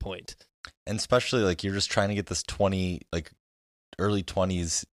to that point. And especially you're just trying to get this early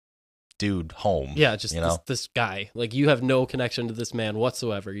 20s dude home. Yeah, just this guy. You have no connection to this man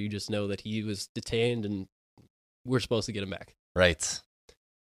whatsoever. You just know that he was detained and we're supposed to get him back. Right.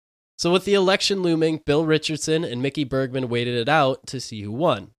 So with the election looming, Bill Richardson and Mickey Bergman waited it out to see who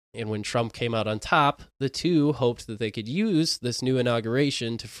won. And when Trump came out on top, the two hoped that they could use this new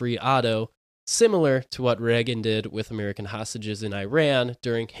inauguration to free Otto, similar to what Reagan did with American hostages in Iran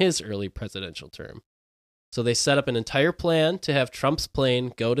during his early presidential term. So they set up an entire plan to have Trump's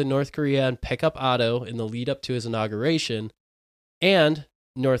plane go to North Korea and pick up Otto in the lead up to his inauguration. And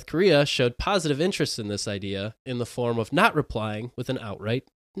North Korea showed positive interest in this idea in the form of not replying with an outright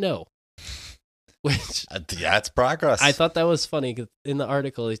no. Which it's progress. I thought that was funny. In the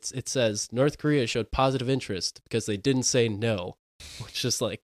article, it says North Korea showed positive interest because they didn't say no. Which is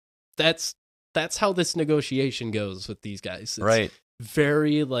that's how this negotiation goes with these guys. It's right.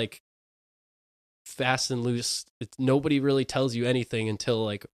 Very fast and loose. Nobody really tells you anything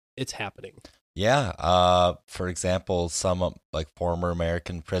until it's happening. Yeah. For example, some former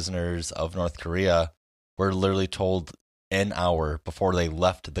American prisoners of North Korea were literally told an hour before they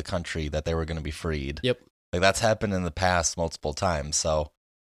left the country that they were going to be freed. Yep. That's happened in the past multiple times. So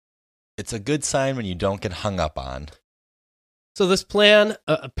it's a good sign when you don't get hung up on. So this plan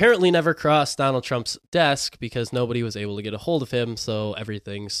apparently never crossed Donald Trump's desk because nobody was able to get a hold of him, so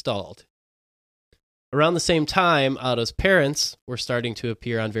everything stalled. Around the same time, Otto's parents were starting to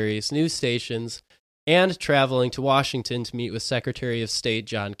appear on various news stations, and traveling to Washington to meet with Secretary of State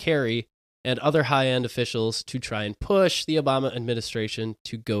John Kerry and other high-end officials to try and push the Obama administration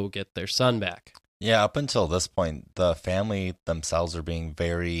to go get their son back. Yeah, up until this point, the family themselves are being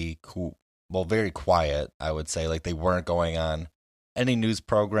very quiet, I would say. Like, they weren't going on any news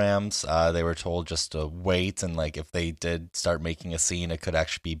programs. They were told just to wait, and like if they did start making a scene, it could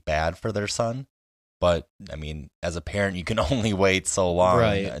actually be bad for their son. But I mean, as a parent, you can only wait so long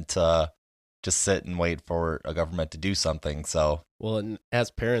to just sit and wait for a government to do something. So, well, and as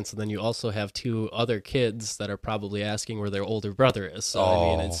parents, and then you also have two other kids that are probably asking where their older brother is. So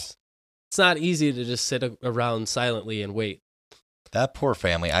I mean, it's not easy to just sit around silently and wait. That poor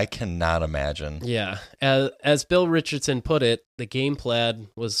family, I cannot imagine. Yeah. As Bill Richardson put it, the game plan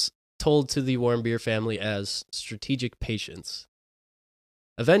was told to the Warmbier family as strategic patience.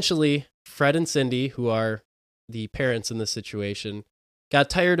 Eventually, Fred and Cindy, who are the parents in this situation, got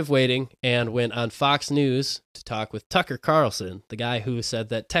tired of waiting and went on Fox News to talk with Tucker Carlson, the guy who said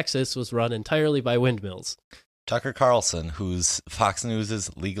that Texas was run entirely by windmills. Tucker Carlson, whose Fox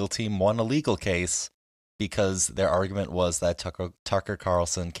News' legal team won a legal case because their argument was that Tucker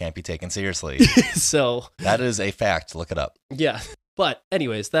Carlson can't be taken seriously. So that is a fact. Look it up. Yeah. But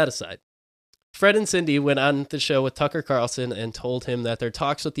anyways, that aside, Fred and Cindy went on the show with Tucker Carlson and told him that their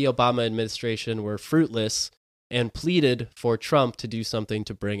talks with the Obama administration were fruitless and pleaded for Trump to do something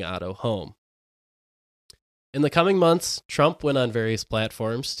to bring Otto home. In the coming months, Trump went on various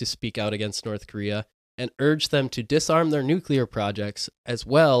platforms to speak out against North Korea and urged them to disarm their nuclear projects as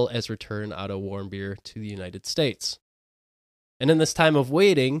well as return Otto Warmbier to the United States. And in this time of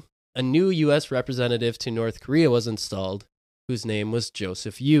waiting, a new U.S. representative to North Korea was installed, whose name was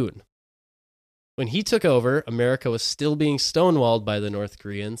Joseph Yoon. When he took over, America was still being stonewalled by the North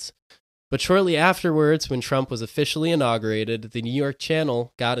Koreans, but shortly afterwards, when Trump was officially inaugurated, the New York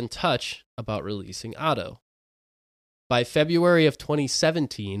Channel got in touch about releasing Otto. By February of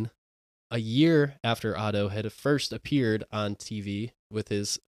 2017, a year after Otto had first appeared on TV with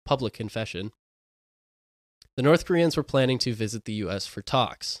his public confession, the North Koreans were planning to visit the U.S. for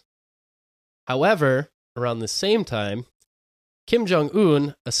talks. However, around the same time, Kim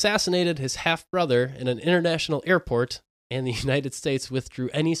Jong-un assassinated his half-brother in an international airport, and the United States withdrew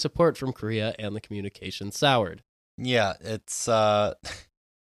any support from Korea, and the communication soured. Yeah, it's hard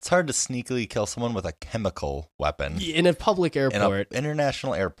to sneakily kill someone with a chemical weapon. In a public airport. In an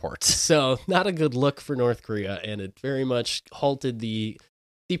international airport. So, not a good look for North Korea, and it very much halted the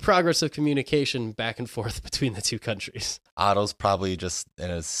progress of communication back and forth between the two countries. Otto's probably just in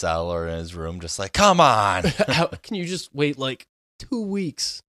his cell or in his room, just like, come on! Can you just wait like 2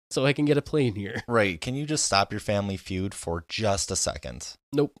 weeks so I can get a plane here? Right, can you just stop your family feud for just a second?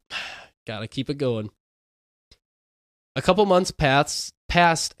 Nope. Gotta keep it going. A couple months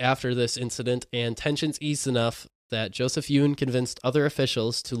passed after this incident, and tensions eased enough that Joseph Yoon convinced other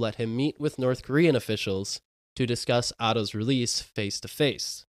officials to let him meet with North Korean officials to discuss Otto's release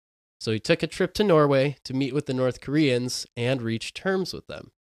face-to-face. So he took a trip to Norway to meet with the North Koreans and reach terms with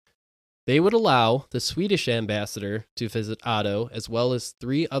them. They would allow the Swedish ambassador to visit Otto, as well as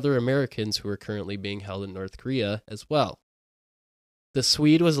 3 other Americans who are currently being held in North Korea as well. The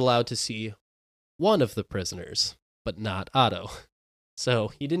Swede was allowed to see one of the prisoners, but not Otto.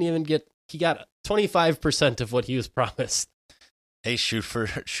 So he got 25% of what he was promised. Hey, shoot for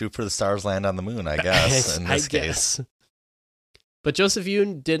the stars, land on the moon, I guess, in this case. But Joseph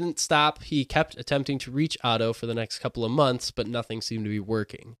Yoon didn't stop. He kept attempting to reach Otto for the next couple of months, but nothing seemed to be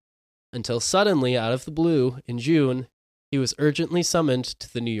working. Until suddenly, out of the blue, in June, he was urgently summoned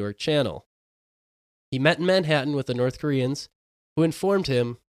to the New York Channel. He met in Manhattan with the North Koreans, who informed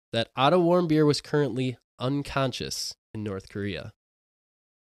him that Otto Warmbier was currently unconscious in North Korea.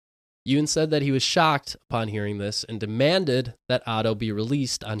 Yoon said that he was shocked upon hearing this and demanded that Otto be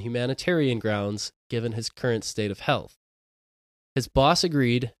released on humanitarian grounds given his current state of health. His boss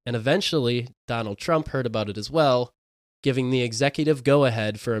agreed, and eventually Donald Trump heard about it as well, giving the executive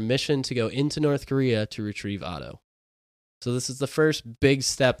go-ahead for a mission to go into North Korea to retrieve Otto. So this is the first big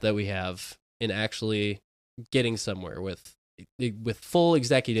step that we have in actually getting somewhere with full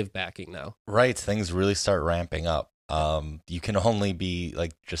executive backing now. Right, things really start ramping up. You can only be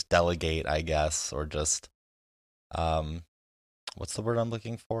like just delegate, I guess, or just what's the word I'm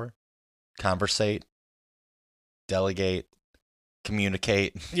looking for? Conversate, delegate,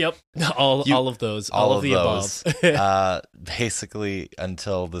 communicate. Yep, all of those, all of the those. above. Basically,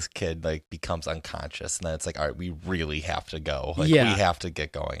 until this kid like becomes unconscious, and then it's like, all right, we really have to go. Like, Yeah. we have to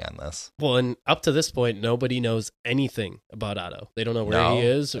get going on this. Well, and up to this point, nobody knows anything about Otto. They don't know where he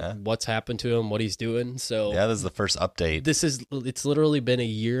is, what's happened to him, what he's doing. So yeah, this is the first update. it's literally been a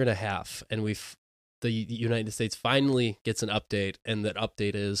year and a half, and the United States finally gets an update, and that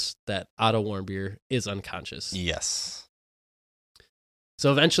update is that Otto Warmbier is unconscious. Yes.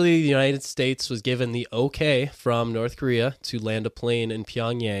 So eventually, the United States was given the okay from North Korea to land a plane in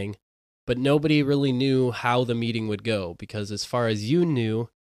Pyongyang, but nobody really knew how the meeting would go, because as far as Yoon knew,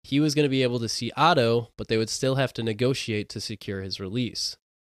 he was going to be able to see Otto, but they would still have to negotiate to secure his release.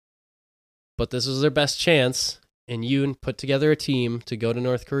 But this was their best chance, and Yoon put together a team to go to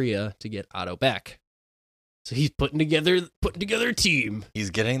North Korea to get Otto back. So he's putting together a team. He's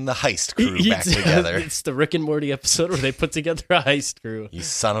getting the heist crew back together. It's the Rick and Morty episode where they put together a heist crew. You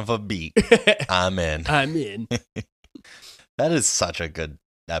son of a beat. I'm in. I'm in. That is such a good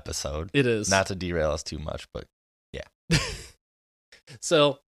episode. It is. Not to derail us too much, but yeah.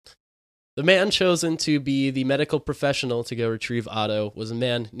 So the man chosen to be the medical professional to go retrieve Otto was a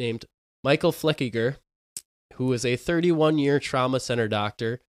man named Michael Fleckiger, who was a 31-year trauma center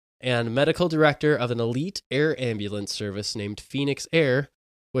doctor and medical director of an elite air ambulance service named Phoenix Air,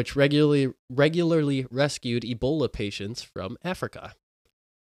 which regularly rescued Ebola patients from Africa.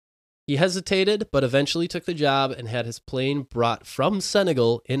 He hesitated, but eventually took the job and had his plane brought from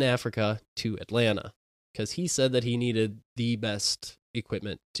Senegal in Africa to Atlanta, because he said that he needed the best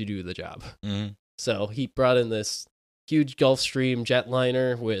equipment to do the job. Mm-hmm. So he brought in this huge Gulfstream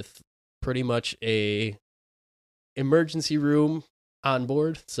jetliner with pretty much a emergency room on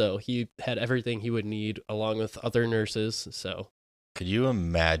board. So he had everything he would need along with other nurses. So could you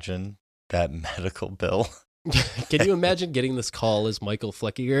imagine that medical bill? Can you imagine getting this call as Michael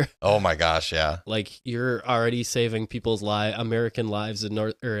Fleckiger? Oh my gosh, yeah. Like, you're already saving people's American lives in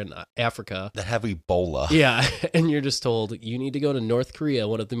in Africa That have Ebola. Yeah, and you're just told you need to go to North Korea,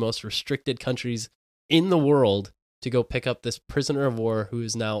 one of the most restricted countries in the world, to go pick up this prisoner of war who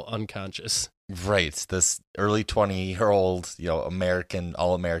is now unconscious. Right, this early 20-year-old,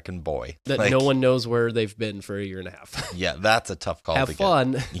 all-American boy. That no one knows where they've been for a year and a half. Yeah, that's a tough call Have to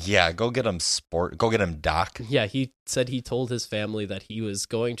fun. get. Yeah, go get him go get him doc. Yeah, he said he told his family that he was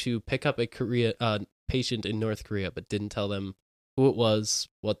going to pick up a patient in North Korea, but didn't tell them who it was,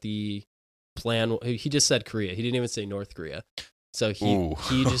 what the plan. He just said Korea. He didn't even say North Korea. So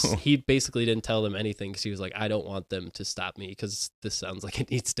he basically didn't tell them anything, because he was like, I don't want them to stop me, because this sounds like it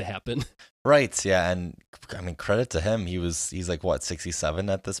needs to happen. Right, yeah, and I mean, credit to him. He's like, what, 67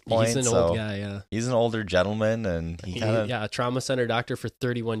 at this point? He's an old guy, yeah. He's an older gentleman, and he kind of... Yeah, a trauma center doctor for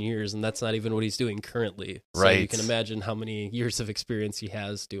 31 years, and that's not even what he's doing currently. So right. You can imagine how many years of experience he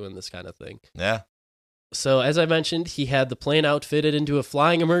has doing this kind of thing. Yeah. So, as I mentioned, he had the plane outfitted into a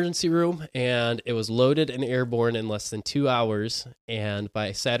flying emergency room, and it was loaded and airborne in less than 2 hours. And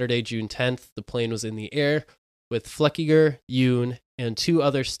by Saturday, June 10th, the plane was in the air with Fleckiger, Yoon, and 2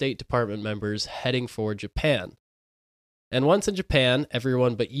 other State Department members heading for Japan. And once in Japan,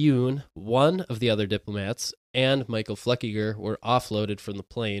 everyone but Yoon, one of the other diplomats, and Michael Fleckiger were offloaded from the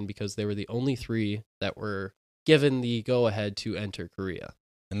plane, because they were the only 3 that were given the go-ahead to enter Korea.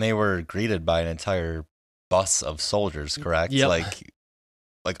 And they were greeted by an entire bus of soldiers, correct? Yep.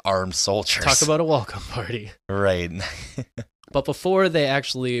 Like armed soldiers. Talk about a welcome party. Right. But before they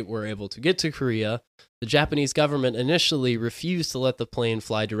actually were able to get to Korea, the Japanese government initially refused to let the plane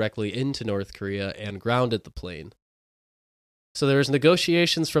fly directly into North Korea and grounded the plane. So there was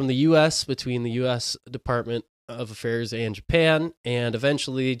negotiations from the U.S. between the U.S. Department of Affairs and Japan, and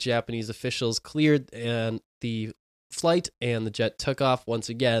eventually Japanese officials cleared the flight, and the jet took off once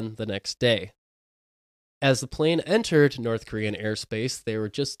again the next day. As the plane entered North Korean airspace, they were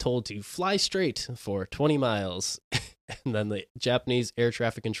just told to fly straight for 20 miles, and then the Japanese air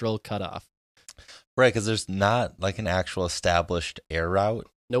traffic control cut off. Right, because there's not like an actual established air route.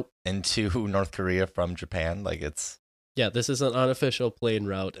 Nope. Into North Korea from Japan. Yeah, this is an unofficial plane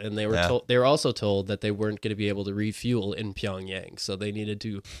route, and they were also told that they weren't going to be able to refuel in Pyongyang, so they needed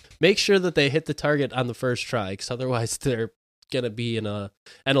to make sure that they hit the target on the first try, because otherwise they're going to be in an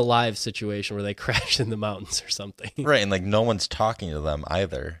alive situation where they crash in the mountains or something. Right, and no one's talking to them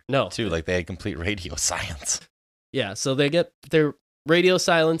either. No. Too, they had complete radio silence. Yeah, so they get their radio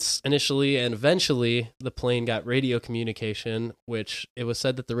silence initially, and eventually the plane got radio communication, which it was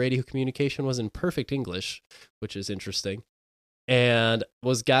said that the radio communication was in perfect English, which is interesting, and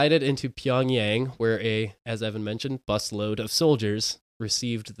was guided into Pyongyang, where as Evan mentioned, busload of soldiers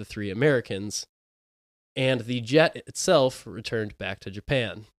received the 3 Americans, and the jet itself returned back to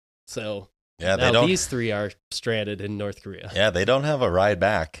Japan. So now these 3 are stranded in North Korea. Yeah, they don't have a ride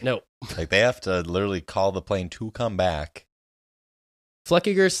back. No. They have to literally call the plane to come back.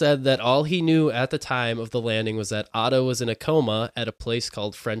 Fleckiger said that all he knew at the time of the landing was that Otto was in a coma at a place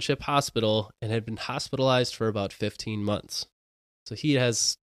called Friendship Hospital and had been hospitalized for about 15 months. So he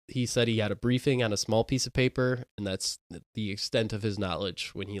has he said he had a briefing on a small piece of paper, and that's the extent of his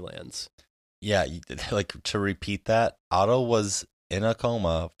knowledge when he lands. Yeah, like to repeat that, Otto was in a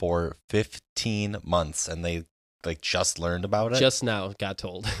coma for 15 months, and they like just learned about it. Just now got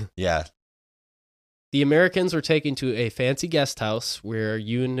told. Yeah. The Americans were taken to a fancy guest house where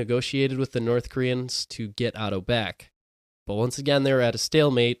Yoon negotiated with the North Koreans to get Otto back. But once again, they were at a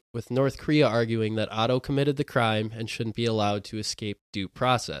stalemate, with North Korea arguing that Otto committed the crime and shouldn't be allowed to escape due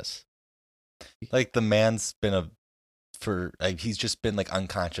process. Like the man's been he's just been like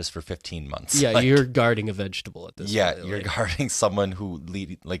unconscious for 15 months. Yeah, like, you're guarding a vegetable at this point. Yeah, you're guarding someone who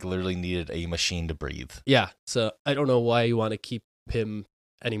literally needed a machine to breathe. Yeah, so I don't know why you want to keep him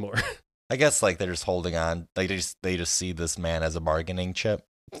anymore. I guess like they're just holding on. Like they just see this man as a bargaining chip.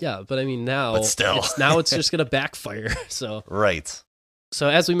 Yeah, but I mean now, But still. it's just gonna backfire. So Right. So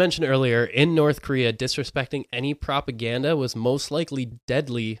as we mentioned earlier, in North Korea, disrespecting any propaganda was most likely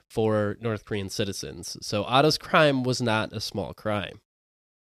deadly for North Korean citizens. So Otto's crime was not a small crime.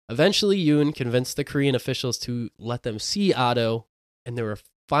 Eventually, Yoon convinced the Korean officials to let them see Otto, and they were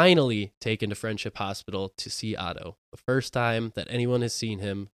finally taken to Friendship Hospital to see Otto. The first time that anyone has seen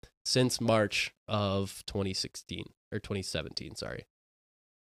him since March of 2016 or 2017, sorry.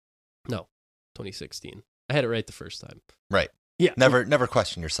 No, 2016. I had it right the first time. Right. Yeah. Never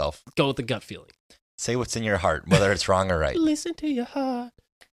question yourself. Go with the gut feeling. Say what's in your heart, whether it's wrong or right. Listen to your heart.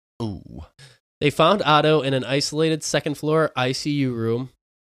 Ooh. They found Otto in an isolated second floor ICU room,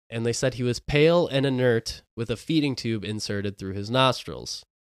 and they said he was pale and inert with a feeding tube inserted through his nostrils.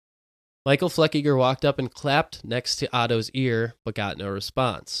 Michael Fleckiger walked up and clapped next to Otto's ear, but got no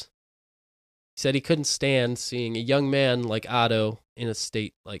response. He said he couldn't stand seeing a young man like Otto in a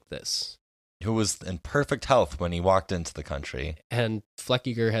state like this. Who was in perfect health when he walked into the country. And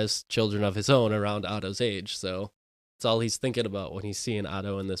Fleckiger has children of his own around Otto's age, so it's all he's thinking about when he's seeing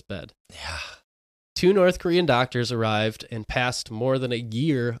Otto in this bed. Yeah. 2 North Korean doctors arrived and passed more than a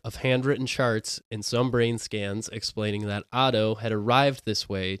year of handwritten charts and some brain scans explaining that Otto had arrived this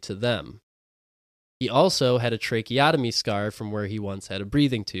way to them. He also had a tracheotomy scar from where he once had a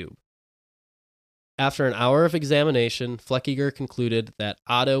breathing tube. After an hour of examination, Fleckiger concluded that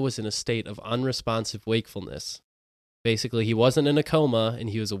Otto was in a state of unresponsive wakefulness. Basically, he wasn't in a coma and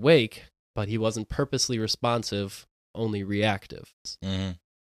he was awake, but he wasn't purposely responsive, only reactive. Mm-hmm.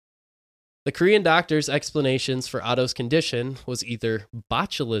 The Korean doctor's explanations for Otto's condition was either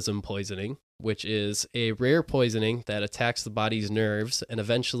botulism poisoning, which is a rare poisoning that attacks the body's nerves and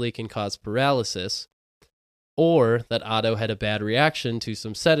eventually can cause paralysis, or that Otto had a bad reaction to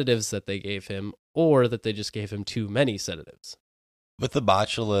some sedatives that they gave him, or that they just gave him too many sedatives. With the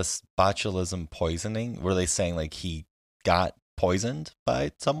botulism poisoning, were they saying like he got poisoned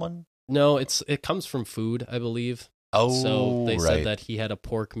by someone? No, it comes from food, I believe. Oh, so they right. said that he had a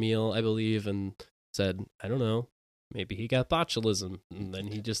pork meal, I believe, and said, I don't know, maybe he got botulism, and then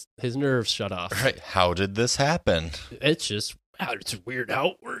his nerves shut off. Right. How did this happen? It's weird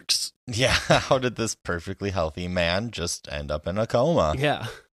how it works. Yeah. How did this perfectly healthy man just end up in a coma? Yeah.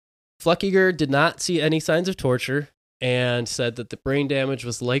 Fleckiger did not see any signs of torture and said that the brain damage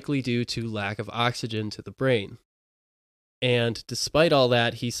was likely due to lack of oxygen to the brain. And despite all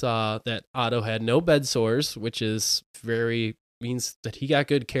that, he saw that Otto had no bed sores, which means that he got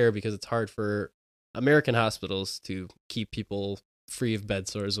good care, because it's hard for American hospitals to keep people free of bed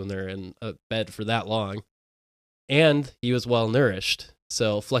sores when they're in a bed for that long. And he was well nourished.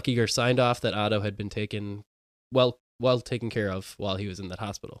 So Fleckiger signed off that Otto had been taken well taken care of while he was in that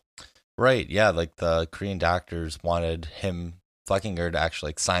hospital. Right. Yeah. Like the Korean doctors wanted Fleckiger to actually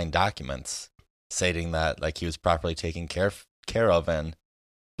like, sign documents stating that like he was properly taken care of, and I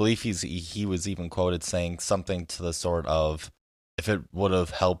believe he was even quoted saying something to the sort of, if it would have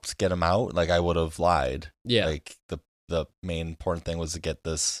helped get him out, like I would have lied. Yeah. Like the main important thing was to get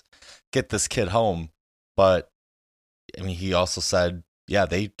this kid home. But I mean, he also said, yeah,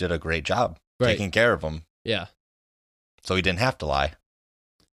 they did a great job taking care of him. Yeah. So he didn't have to lie.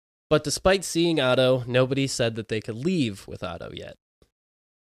 But despite seeing Otto, nobody said that they could leave with Otto yet.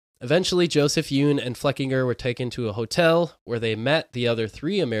 Eventually, Joseph Yoon and Fleckiger were taken to a hotel where they met the other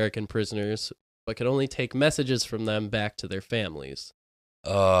 3 American prisoners, but could only take messages from them back to their families.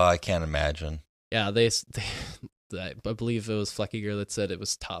 Oh, I can't imagine. Yeah, I believe it was Fleckiger that said it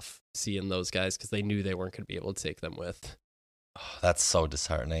was tough seeing those guys because they knew they weren't going to be able to take them with. Oh, that's so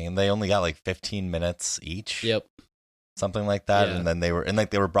disheartening. And they only got like 15 minutes each. Yep. Something like that. Yeah. And then they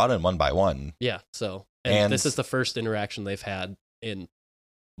were brought in one by one. Yeah. So, and this is the first interaction they've had in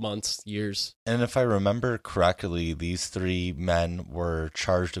months, years. And if I remember correctly, these 3 men were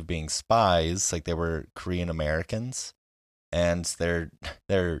charged of being spies, like they were Korean Americans. and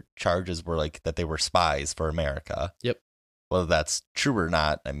their charges were like that they were spies for America. Yep. Whether that's true or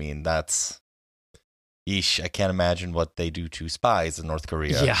not, I mean, that's yeesh. I can't imagine what they do to spies in North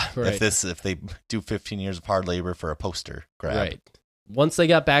Korea. Yeah, right. If they do 15 years of hard labor for a poster grab. Right. Once they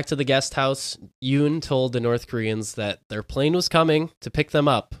got back to the guest house, Yoon told the North Koreans that their plane was coming to pick them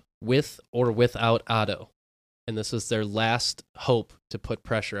up with or without Otto. And this was their last hope to put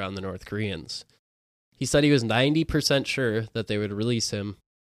pressure on the North Koreans. He said he was 90% sure that they would release him,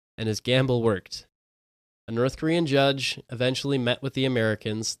 and his gamble worked. A North Korean judge eventually met with the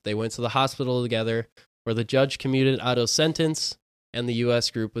Americans. They went to the hospital together, where the judge commuted Otto's sentence, and the U.S.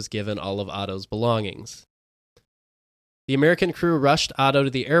 group was given all of Otto's belongings. The American crew rushed Otto to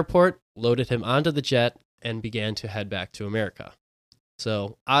the airport, loaded him onto the jet, and began to head back to America.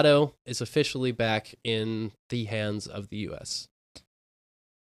 So Otto is officially back in the hands of the U.S.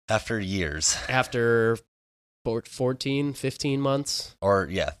 After years. After 14, 15 months. Or,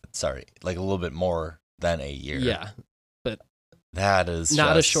 like a little bit more than a year. Yeah, but that is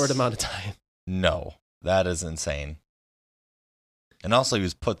not a short amount of time. No, that is insane. And also he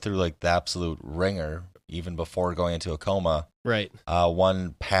was put through like the absolute ringer even before going into a coma. Right.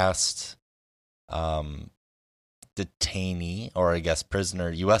 One past detainee, or I guess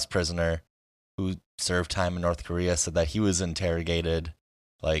prisoner, U.S. prisoner, who served time in North Korea, said that he was interrogated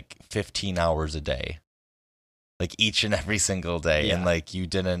like 15 hours a day. Like each and every single day. Yeah. And like you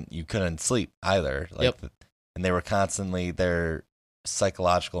couldn't sleep either. Like, Yep. And they were constantly, their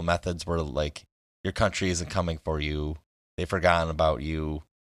psychological methods were like, your country isn't coming for you. They've forgotten about you.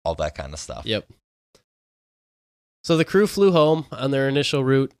 All that kind of stuff. Yep. So the crew flew home on their initial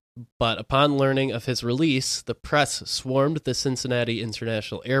route, but upon learning of his release, the press swarmed the Cincinnati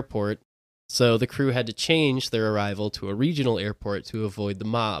International Airport, so the crew had to change their arrival to a regional airport to avoid the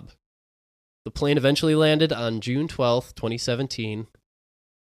mob. The plane eventually landed on June 12th, 2017,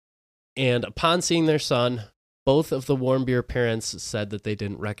 and upon seeing their son, both of the Warmbier parents said that they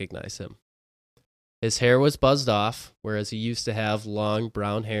didn't recognize him. His hair was buzzed off, whereas he used to have long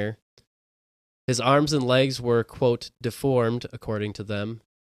brown hair. His arms and legs were, quote, deformed, according to them,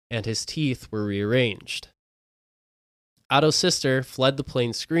 and his teeth were rearranged. Otto's sister fled the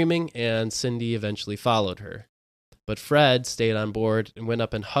plane screaming, and Cindy eventually followed her. But Fred stayed on board and went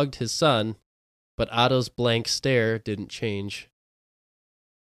up and hugged his son, but Otto's blank stare didn't change.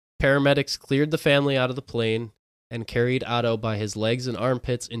 Paramedics cleared the family out of the plane and carried Otto by his legs and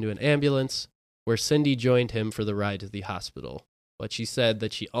armpits into an ambulance, where Cindy joined him for the ride to the hospital. But she said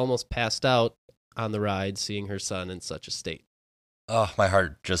that she almost passed out on the ride seeing her son in such a state. Oh, my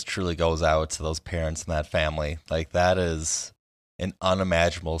heart just truly goes out to those parents and that family. Like, that is an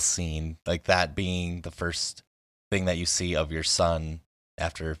unimaginable scene. Like, that being the first thing that you see of your son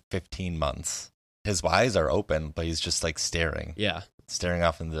after 15 months. His eyes are open, but he's just, like, staring. Yeah. Staring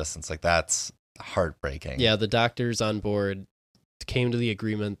off in the distance. Like, that's heartbreaking. Yeah, the doctors on board came to the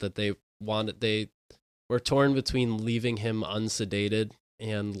agreement that they were torn between leaving him unsedated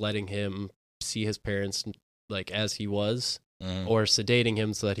and letting him see his parents like as he was, or sedating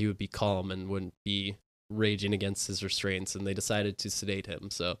him so that he would be calm and wouldn't be raging against his restraints, and they decided to sedate him.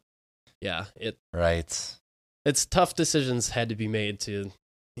 So yeah, it's tough decisions had to be made to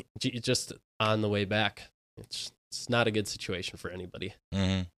just on the way back. It's not a good situation for anybody.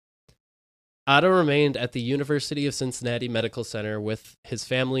 Otto remained at the University of Cincinnati Medical Center with his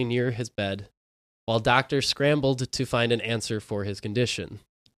family near his bed, while doctors scrambled to find an answer for his condition.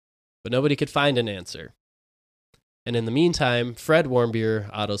 But nobody could find an answer. And in the meantime, Fred Warmbier,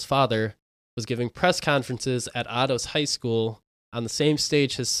 Otto's father, was giving press conferences at Otto's high school on the same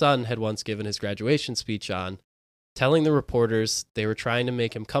stage his son had once given his graduation speech on, telling the reporters they were trying to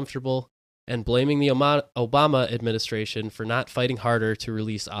make him comfortable and blaming the Obama administration for not fighting harder to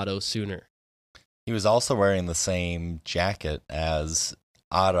release Otto sooner. He was also wearing the same jacket as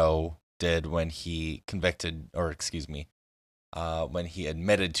Otto did when he when he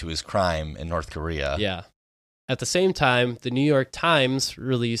admitted to his crime in North Korea. Yeah. At the same time, the New York Times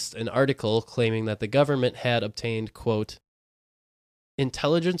released an article claiming that the government had obtained, quote,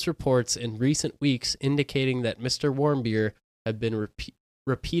 intelligence reports in recent weeks indicating that Mr. Warmbier had been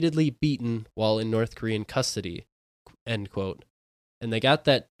repeatedly beaten while in North Korean custody, end quote. And they got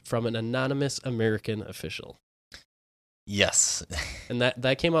that from an anonymous American official. Yes. And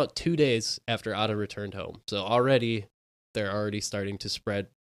that came out 2 days after Otto returned home. So already, they're already starting to spread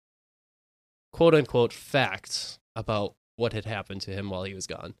quote-unquote facts about what had happened to him while he was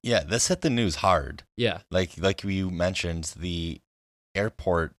gone. Yeah, this hit the news hard. Yeah. Like you mentioned, the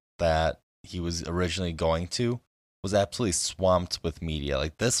airport that he was originally going to was absolutely swamped with media.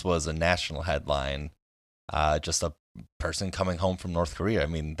 Like, this was a national headline just a person coming home from North Korea. I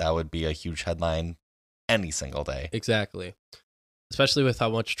mean, that would be a huge headline any single day. Exactly. Especially with how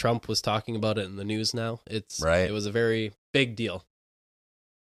much Trump was talking about it in the news now. It was a very big deal.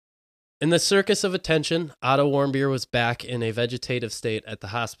 In the circus of attention, Otto Warmbier was back in a vegetative state at the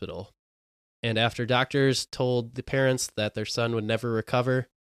hospital. And after doctors told the parents that their son would never recover,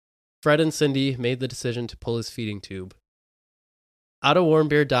 Fred and Cindy made the decision to pull his feeding tube. Otto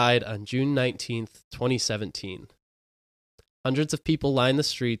Warmbier died on June 19th, 2017. Hundreds of people lined the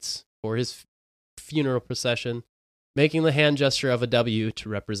streets for his funeral procession, making the hand gesture of a W to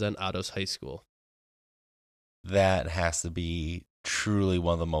represent Otto's high school. That has to be truly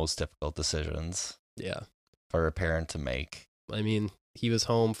one of the most difficult decisions for a parent to make. I mean, he was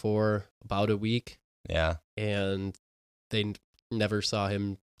home for about a week. Yeah. And they never saw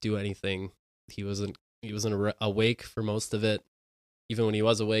him do anything. He wasn't awake for most of it. Even when he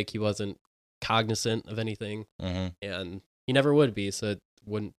was awake, he wasn't cognizant of anything. Mm-hmm. And he never would be, so it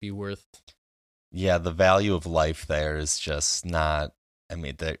wouldn't be worth. Yeah, the value of life there is just not, I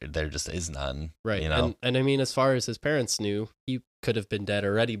mean, there just is none. Right. You know? And I mean, as far as his parents knew, he could have been dead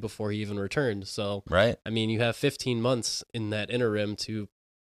already before he even returned. So, right. I mean, you have 15 months in that interim to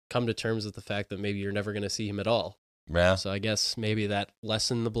come to terms with the fact that maybe you're never going to see him at all. Yeah. So I guess maybe that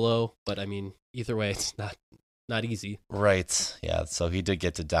lessened the blow, but I mean, either way, it's not easy. Right. Yeah. So he did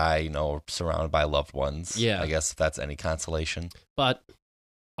get to die, surrounded by loved ones. Yeah. I guess if that's any consolation. But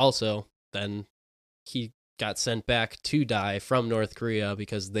also, then he got sent back to die from North Korea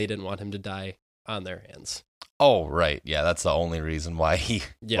because they didn't want him to die on their hands. Oh, right. Yeah. That's the only reason why he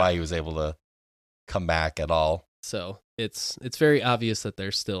was able to come back at all. So it's very obvious that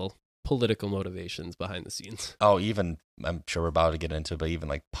there's still political motivations behind the scenes. Oh, even, I'm sure we're about to get into it, but even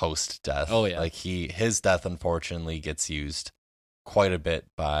like post-death. Oh, yeah. Like his death, unfortunately, gets used quite a bit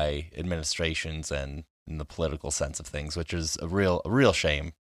by administrations and in the political sense of things, which is a real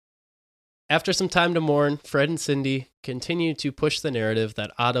shame. After some time to mourn, Fred and Cindy continued to push the narrative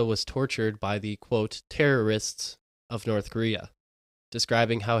that Otto was tortured by the, quote, terrorists of North Korea,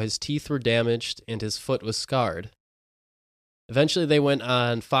 describing how his teeth were damaged and his foot was scarred. Eventually, they went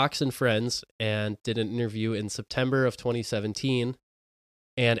on Fox and Friends and did an interview in September of 2017.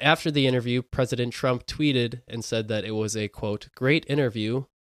 And after the interview, President Trump tweeted and said that it was a, quote, great interview,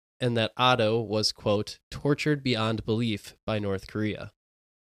 and that Otto was, quote, tortured beyond belief by North Korea.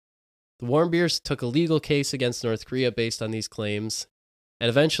 The Warmbiers took a legal case against North Korea based on these claims, and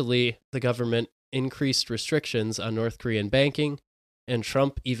eventually the government increased restrictions on North Korean banking, and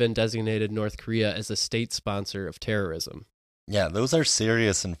Trump even designated North Korea as a state sponsor of terrorism. Yeah, those are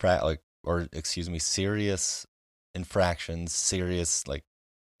serious serious infractions, serious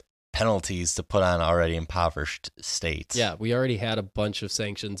penalties to put on already impoverished states. Yeah, we already had a bunch of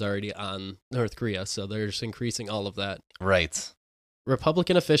sanctions already on North Korea, so they're just increasing all of that. Right.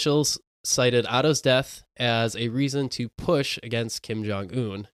 Republican officials cited Otto's death as a reason to push against Kim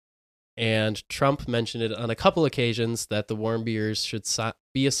Jong-un, and Trump mentioned it on a couple occasions that the Warmbiers should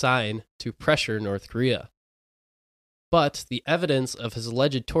be a sign to pressure North Korea. But the evidence of his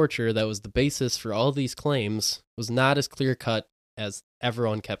alleged torture that was the basis for all these claims was not as clear-cut as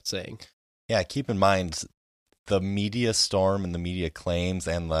everyone kept saying. Yeah, keep in mind, the media storm and the media claims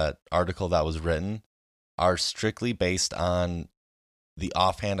and the article that was written are strictly based on the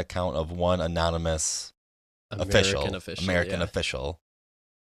offhand account of one anonymous American official.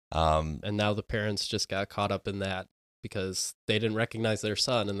 And now the parents just got caught up in that because they didn't recognize their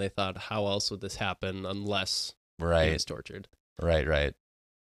son, and they thought, how else would this happen unless he was tortured? Right.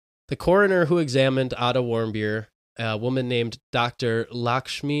 The coroner who examined Otto Warmbier, a woman named Dr.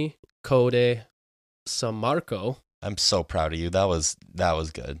 Lakshmi Kode Samarko. I'm so proud of you. That was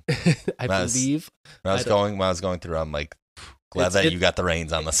good. I believe. When I was going through, I'm like, glad that you got the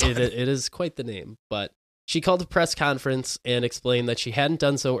reins on this one. It is quite the name, but she called a press conference and explained that she hadn't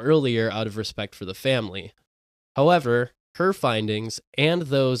done so earlier out of respect for the family. However, her findings and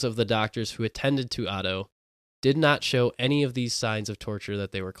those of the doctors who attended to Otto did not show any of these signs of torture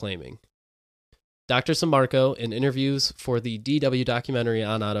that they were claiming. Dr. Samarko, in interviews for the DW documentary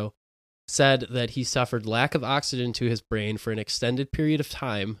on Otto, said that he suffered lack of oxygen to his brain for an extended period of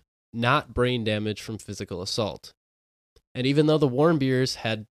time, not brain damage from physical assault. And even though the Warmbiers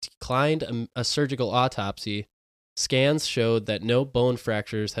had declined a surgical autopsy, scans showed that no bone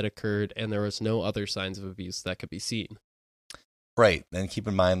fractures had occurred and there was no other signs of abuse that could be seen. Right. And keep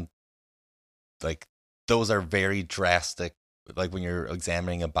in mind, those are very drastic. When you're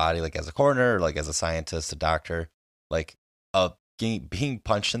examining a body, as a coroner, or as a scientist, a doctor, a being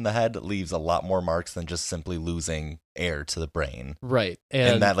punched in the head leaves a lot more marks than just simply losing air to the brain. Right.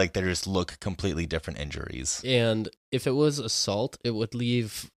 And that, like, they just look completely different injuries. And if it was assault, it would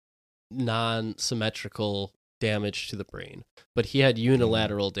leave non-symmetrical damage to the brain. But he had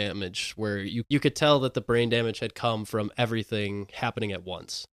unilateral damage where you could tell that the brain damage had come from everything happening at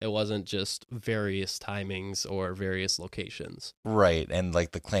once. It wasn't just various timings or various locations. Right. And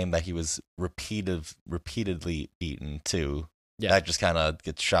like the claim that he was repeatedly beaten too. Yeah. That just kind of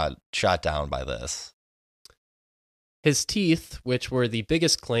gets shot down by this. His teeth, which were the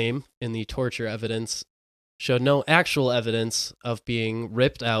biggest claim in the torture evidence, showed no actual evidence of being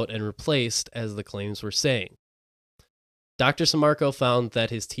ripped out and replaced as the claims were saying. Dr. Samarco found that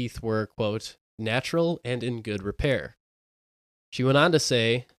his teeth were, quote, natural and in good repair. She went on to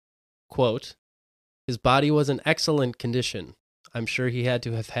say, quote, his body was in excellent condition. I'm sure he had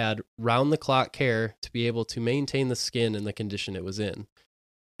to have had round-the-clock care to be able to maintain the skin in the condition it was in.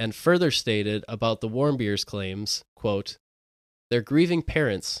 And further stated about the Warmbier's claims, quote, they're grieving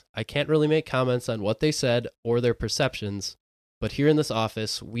parents. I can't really make comments on what they said or their perceptions, but here in this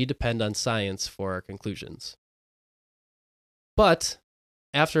office, we depend on science for our conclusions. But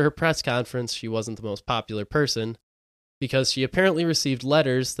after her press conference, she wasn't the most popular person because she apparently received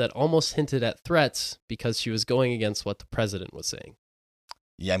letters that almost hinted at threats because she was going against what the president was saying.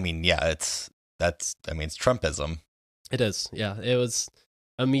 Yeah, I mean, it's Trumpism. It is. Yeah, it was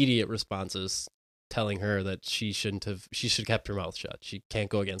immediate responses telling her that she should have kept her mouth shut. She can't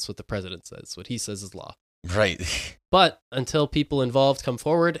go against what the president says. What he says is law. Right. But until people involved come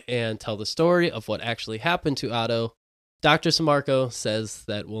forward and tell the story of what actually happened to Otto, Dr. Samarco says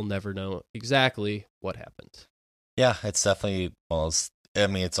that we'll never know exactly what happened. Yeah, it's definitely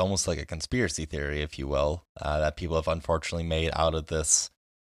it's almost like a conspiracy theory, if you will, that people have unfortunately made out of this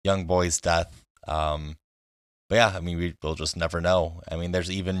young boy's death. But yeah, I mean, we'll just never know. I mean, there's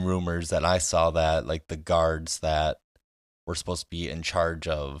even rumors that I saw that, like, the guards that were supposed to be in charge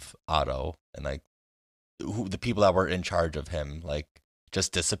of Otto and, like, the people that were in charge of him, like,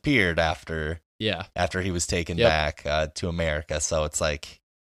 just disappeared after he was taken back to America. So it's like,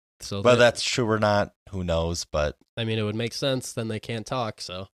 whether that's true or not, who knows? But I mean, it would make sense. Then they can't talk.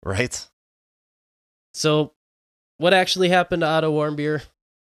 So right. So, what actually happened to Otto Warmbier?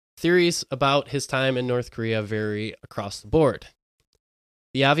 Theories about his time in North Korea vary across the board.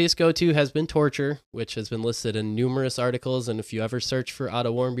 The obvious go-to has been torture, which has been listed in numerous articles. And if you ever search for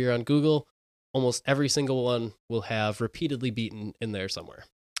Otto Warmbier on Google, almost every single one will have repeatedly beaten in there somewhere.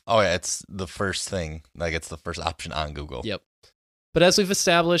 Oh, yeah, it's the first thing. Like, it's the first option on Google. Yep. But as we've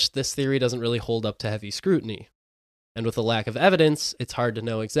established, this theory doesn't really hold up to heavy scrutiny. And with a lack of evidence, it's hard to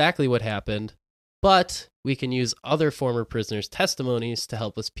know exactly what happened, but we can use other former prisoners' testimonies to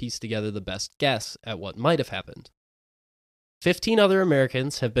help us piece together the best guess at what might have happened. 15 other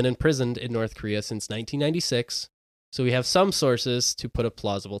Americans have been imprisoned in North Korea since 1996, so we have some sources to put a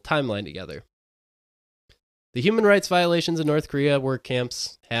plausible timeline together. The human rights violations in North Korea work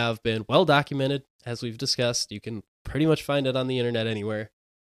camps have been well documented, as we've discussed. You can pretty much find it on the internet anywhere,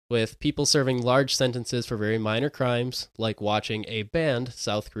 with people serving large sentences for very minor crimes, like watching a banned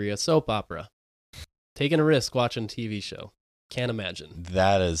South Korea soap opera. Taking a risk watching a TV show. Can't imagine.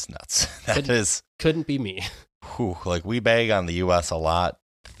 That is nuts. Couldn't be me. Whew, like, we bag on the U.S. a lot.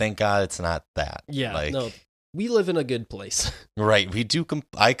 Thank God it's not that. Yeah, like, no, we live in a good place. Right, we do.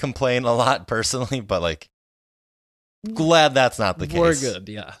 I complain a lot personally, but, like, glad that's not the case. We're good,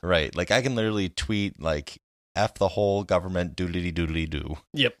 yeah. Right, like, I can literally tweet, like, F the whole government doodly-doodly-doo.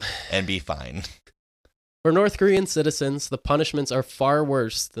 Yep. And be fine. For North Korean citizens, the punishments are far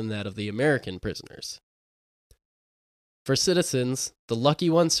worse than that of the American prisoners. For citizens, the lucky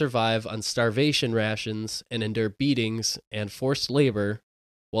ones survive on starvation rations and endure beatings and forced labor,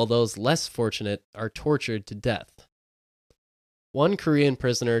 while those less fortunate are tortured to death. One Korean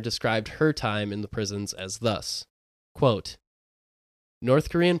prisoner described her time in the prisons as thus, quote, North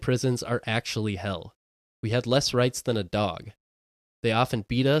Korean prisons are actually hell. We had less rights than a dog. They often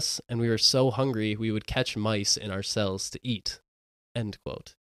beat us, and we were so hungry we would catch mice in our cells to eat. End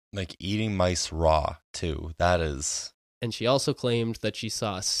quote. Like, eating mice raw, too. That is... And she also claimed that she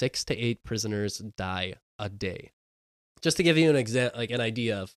saw 6 to 8 prisoners die a day. Just to give you an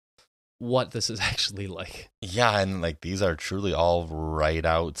idea of what this is actually like. Yeah, and, like, these are truly all right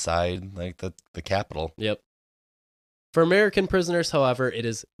outside, like, the capital. Yep. For American prisoners, however, it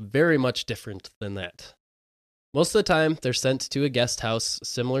is very much different than that. Most of the time, they're sent to a guest house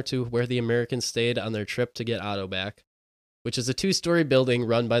similar to where the Americans stayed on their trip to get Otto back, which is a 2-story building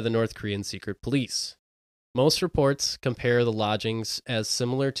run by the North Korean secret police. Most reports compare the lodgings as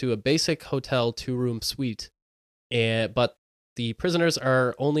similar to a basic hotel 2-room suite, but the prisoners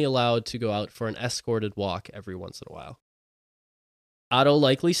are only allowed to go out for an escorted walk every once in a while. Otto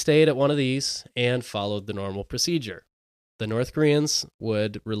likely stayed at one of these and followed the normal procedure. The North Koreans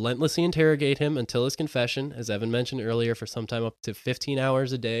would relentlessly interrogate him until his confession, as Evan mentioned earlier, for sometime up to 15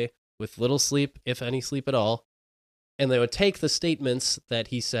 hours a day with little sleep, if any sleep at all. And they would take the statements that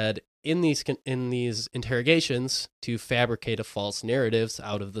he said in these interrogations to fabricate a false narratives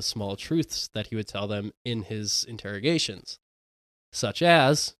out of the small truths that he would tell them in his interrogations, such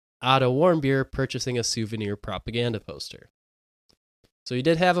as Otto Warmbier purchasing a souvenir propaganda poster. So he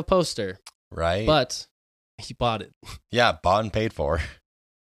did have a poster, right? But he bought it. Yeah, bought and paid for.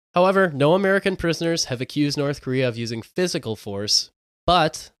 However, no American prisoners have accused North Korea of using physical force,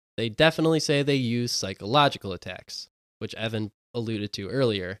 but they definitely say they use psychological attacks, which Evan alluded to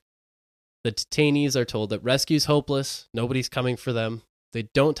earlier. The detainees are told that rescue's hopeless, nobody's coming for them. They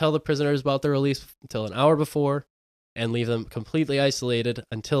don't tell the prisoners about their release until an hour before and leave them completely isolated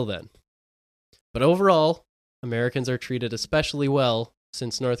until then. But overall, Americans are treated especially well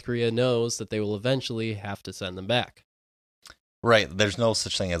since North Korea knows that they will eventually have to send them back. Right. There's no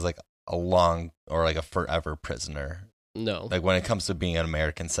such thing as like a long or like a forever prisoner. No. Like when it comes to being an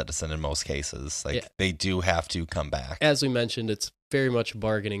American citizen in most cases, like they do have to come back. As we mentioned, it's very much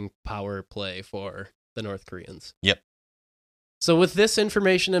bargaining power play for the North Koreans. Yep. So with this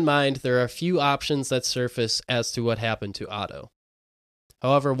information in mind, there are a few options that surface as to what happened to Otto.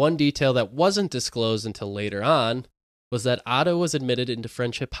 However, one detail that wasn't disclosed until later on was that Otto was admitted into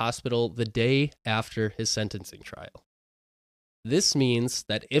Friendship Hospital the day after his sentencing trial. This means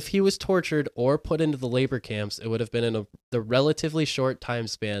that if he was tortured or put into the labor camps, it would have been in the relatively short time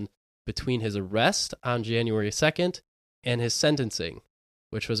span between his arrest on January 2nd and his sentencing,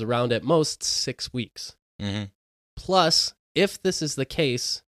 which was around at most 6 weeks. Mm-hmm. Plus, if this is the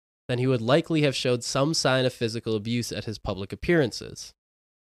case, then he would likely have showed some sign of physical abuse at his public appearances.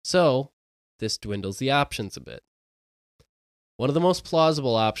 So, this dwindles the options a bit. One of the most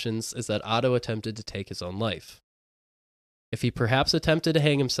plausible options is that Otto attempted to take his own life. If he perhaps attempted to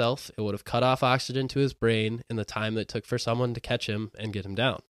hang himself, it would have cut off oxygen to his brain in the time that it took for someone to catch him and get him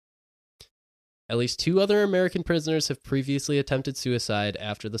down. At least 2 other American prisoners have previously attempted suicide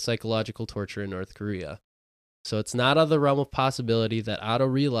after the psychological torture in North Korea. So it's not out of the realm of possibility that Otto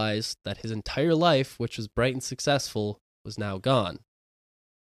realized that his entire life, which was bright and successful, was now gone.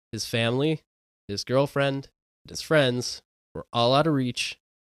 His family, his girlfriend, and his friends were all out of reach,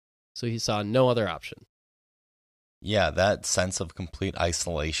 so he saw no other option. Yeah, that sense of complete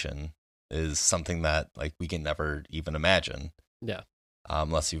isolation is something that like we can never even imagine. Yeah.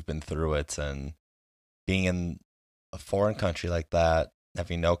 Unless you've been through it, and being in a foreign country like that,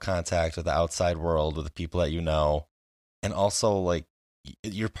 having no contact with the outside world, with the people that you know, and also like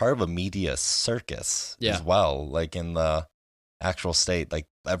you're part of a media circus as well. Like in the actual state, like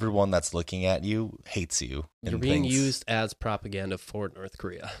everyone that's looking at you hates you. You're being used as propaganda for North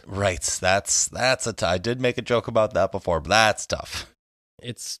Korea. Right. I did make a joke about that before, but that's tough.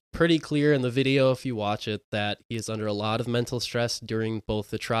 It's pretty clear in the video, if you watch it, that he is under a lot of mental stress during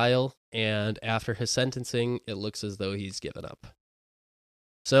both the trial and after his sentencing. It looks as though he's given up.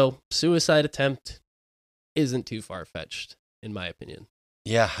 So, suicide attempt isn't too far-fetched, in my opinion.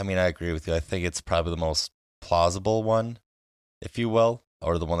 Yeah, I mean, I agree with you. I think it's probably the most plausible one, if you will,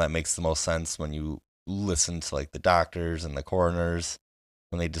 or the one that makes the most sense when you listen to like the doctors and the coroners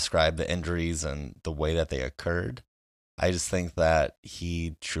when they describe the injuries and the way that they occurred. I just think that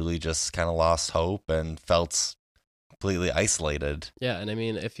he truly just kind of lost hope and felt completely isolated. Yeah, and I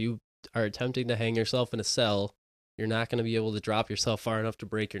mean, if you are attempting to hang yourself in a cell, you're not going to be able to drop yourself far enough to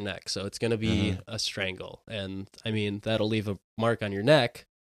break your neck. So it's going to be a strangle. And I mean, that'll leave a mark on your neck,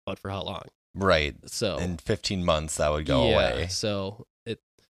 but for how long? Right. So in 15 months, that would go away. So it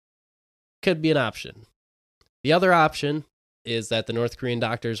could be an option. The other option is that the North Korean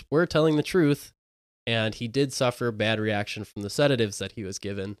doctors were telling the truth, and he did suffer a bad reaction from the sedatives that he was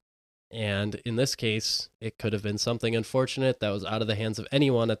given. And in this case, it could have been something unfortunate that was out of the hands of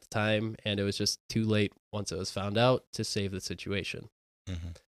anyone at the time, and it was just too late once it was found out to save the situation. Mm-hmm.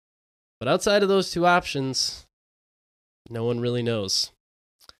 But outside of those 2 options, no one really knows.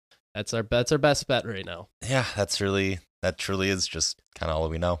 That's our best bet right now. Yeah, that truly is just kind of all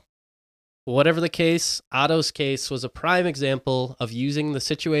we know. Whatever the case, Otto's case was a prime example of using the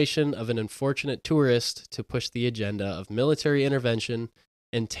situation of an unfortunate tourist to push the agenda of military intervention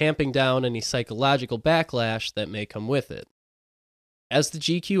and tamping down any psychological backlash that may come with it. As the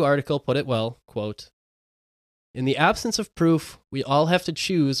GQ article put it well, quote, "In the absence of proof, we all have to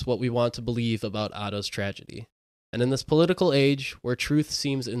choose what we want to believe about Otto's tragedy. And in this political age, where truth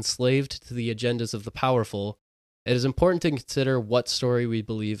seems enslaved to the agendas of the powerful, It is important to consider what story we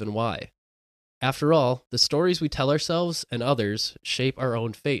believe and why. After all, the stories we tell ourselves and others shape our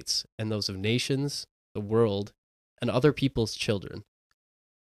own fates and those of nations, the world, and other people's children.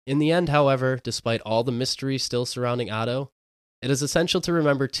 In the end, however, despite all the mystery still surrounding Otto, it is essential to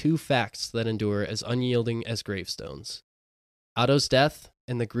remember two facts that endure as unyielding as gravestones: Otto's death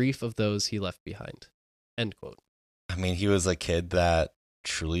and the grief of those he left behind. End quote. I mean, he was a kid that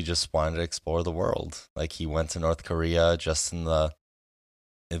truly just wanted to explore the world. Like, he went to North Korea just with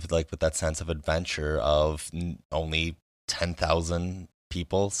that sense of adventure of only 10,000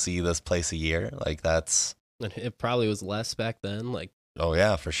 people see this place a year. Like, that's... And it probably was less back then. Like, oh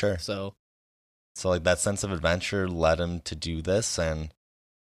yeah, for sure. So like, that sense of adventure led him to do this, and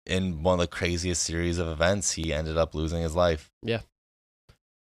in one of the craziest series of events, he ended up losing his life. Yeah.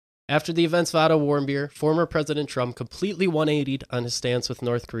 After the events of Otto Warmbier, former President Trump completely 180'd on his stance with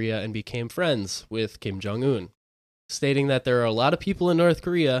North Korea and became friends with Kim Jong-un, stating that there are a lot of people in North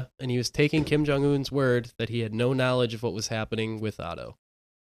Korea, and he was taking Kim Jong-un's word that he had no knowledge of what was happening with Otto.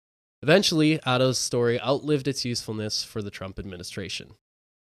 Eventually, Otto's story outlived its usefulness for the Trump administration.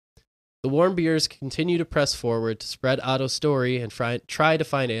 The Warmbiers continue to press forward to spread Otto's story and try to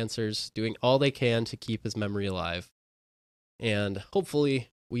find answers, doing all they can to keep his memory alive. And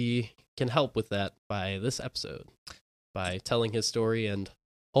hopefully, we can help with that by this episode, by telling his story and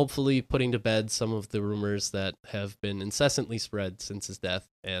hopefully putting to bed some of the rumors that have been incessantly spread since his death,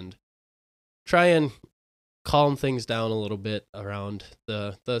 and try and calm things down a little bit around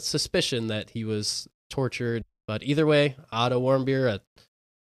the suspicion that he was tortured. But either way, Otto Warmbier, a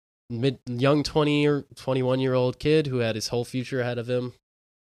young 20 or 21-year-old kid who had his whole future ahead of him,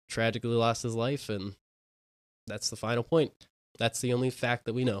 tragically lost his life, and that's the final point. That's the only fact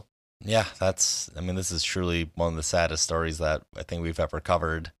that we know. Yeah, this is truly one of the saddest stories that I think we've ever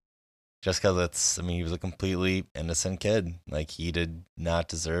covered. Just because he was a completely innocent kid. Like, he did not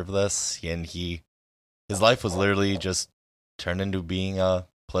deserve this, and his life was literally just turned into being a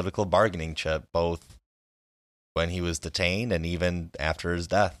political bargaining chip, both when he was detained and even after his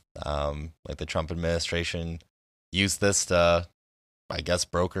death. Like, the Trump administration used this to, I guess,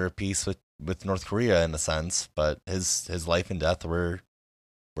 broker a peace with North Korea in a sense, but his life and death were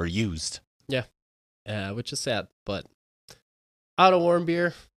used. Yeah, which is sad. But Otto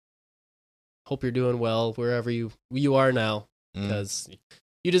Warmbier, hope you're doing well wherever you are now, because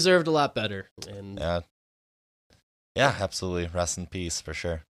you deserved a lot better. And yeah, absolutely. Rest in peace for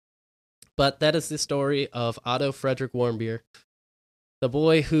sure. But that is the story of Otto Frederick Warmbier, the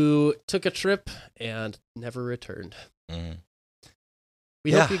boy who took a trip and never returned.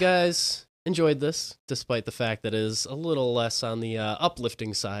 We hope you guys enjoyed this, despite the fact that it is a little less on the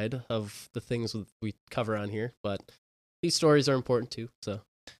uplifting side of the things we cover on here. But these stories are important too. So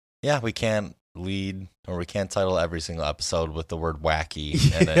yeah, we can't title every single episode with the word wacky,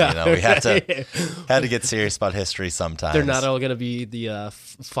 and then, we had to get serious about history sometimes. They're not all going to be the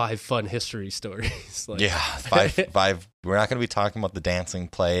 5 fun history stories. Five. We're not going to be talking about the dancing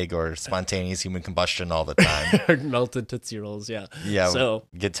plague or spontaneous human combustion all the time. Or melted Tootsie Rolls, yeah. So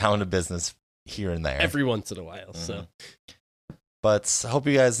get down to business here and there. Every once in a while, so. But I hope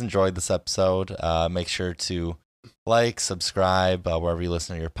you guys enjoyed this episode. Make sure to like, subscribe, wherever you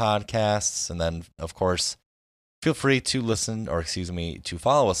listen to your podcasts. And then, of course, feel free to to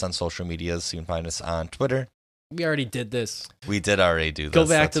follow us on social medias. So you can find us on Twitter. We already did this. We did already do this. Go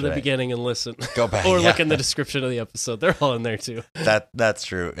back to the beginning and listen. Go back. Or look in the description of the episode. They're all in there too. That's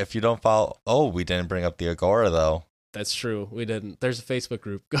true. If you don't follow... Oh, we didn't bring up the Agora, though. That's true. We didn't. There's a Facebook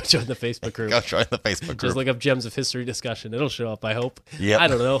group. Go join the Facebook group. Go join the Facebook group. Just look up Gems of History Discussion. It'll show up, I hope. Yep. I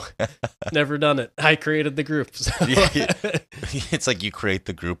don't know. Never done it. I created the group. So. It's like you create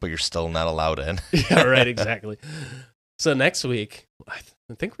the group, but you're still not allowed in. Yeah, right, exactly. So next week, I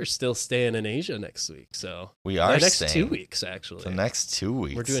think we're still staying in Asia next week. So we are next staying. 2 weeks, actually. The next 2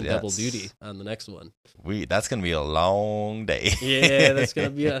 weeks. We're doing double duty on the next one. That's going to be a long day. Yeah, that's going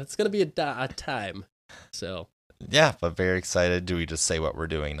to be a time. So... Yeah, but very excited. Do we just say what we're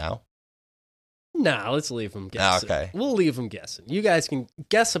doing now? Nah, let's leave them guessing. Okay. We'll leave them guessing. You guys can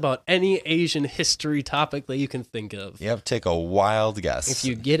guess about any Asian history topic that you can think of. You have to take a wild guess. If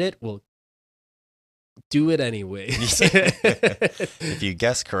you get it, we'll do it anyway. If you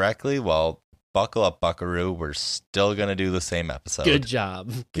guess correctly, well, buckle up, buckaroo. We're still going to do the same episode. Good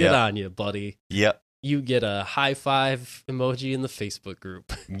job. Good on you, buddy. Yep. You get a high five emoji in the Facebook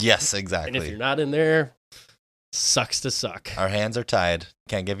group. Yes, exactly. And if you're not in there... Sucks to suck. Our hands are tied.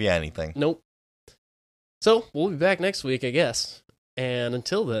 Can't give you anything. Nope. So, we'll be back next week, I guess. And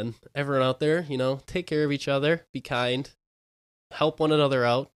until then, everyone out there, take care of each other. Be kind. Help one another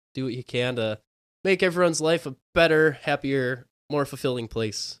out. Do what you can to make everyone's life a better, happier, more fulfilling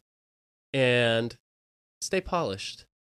place. And stay polished.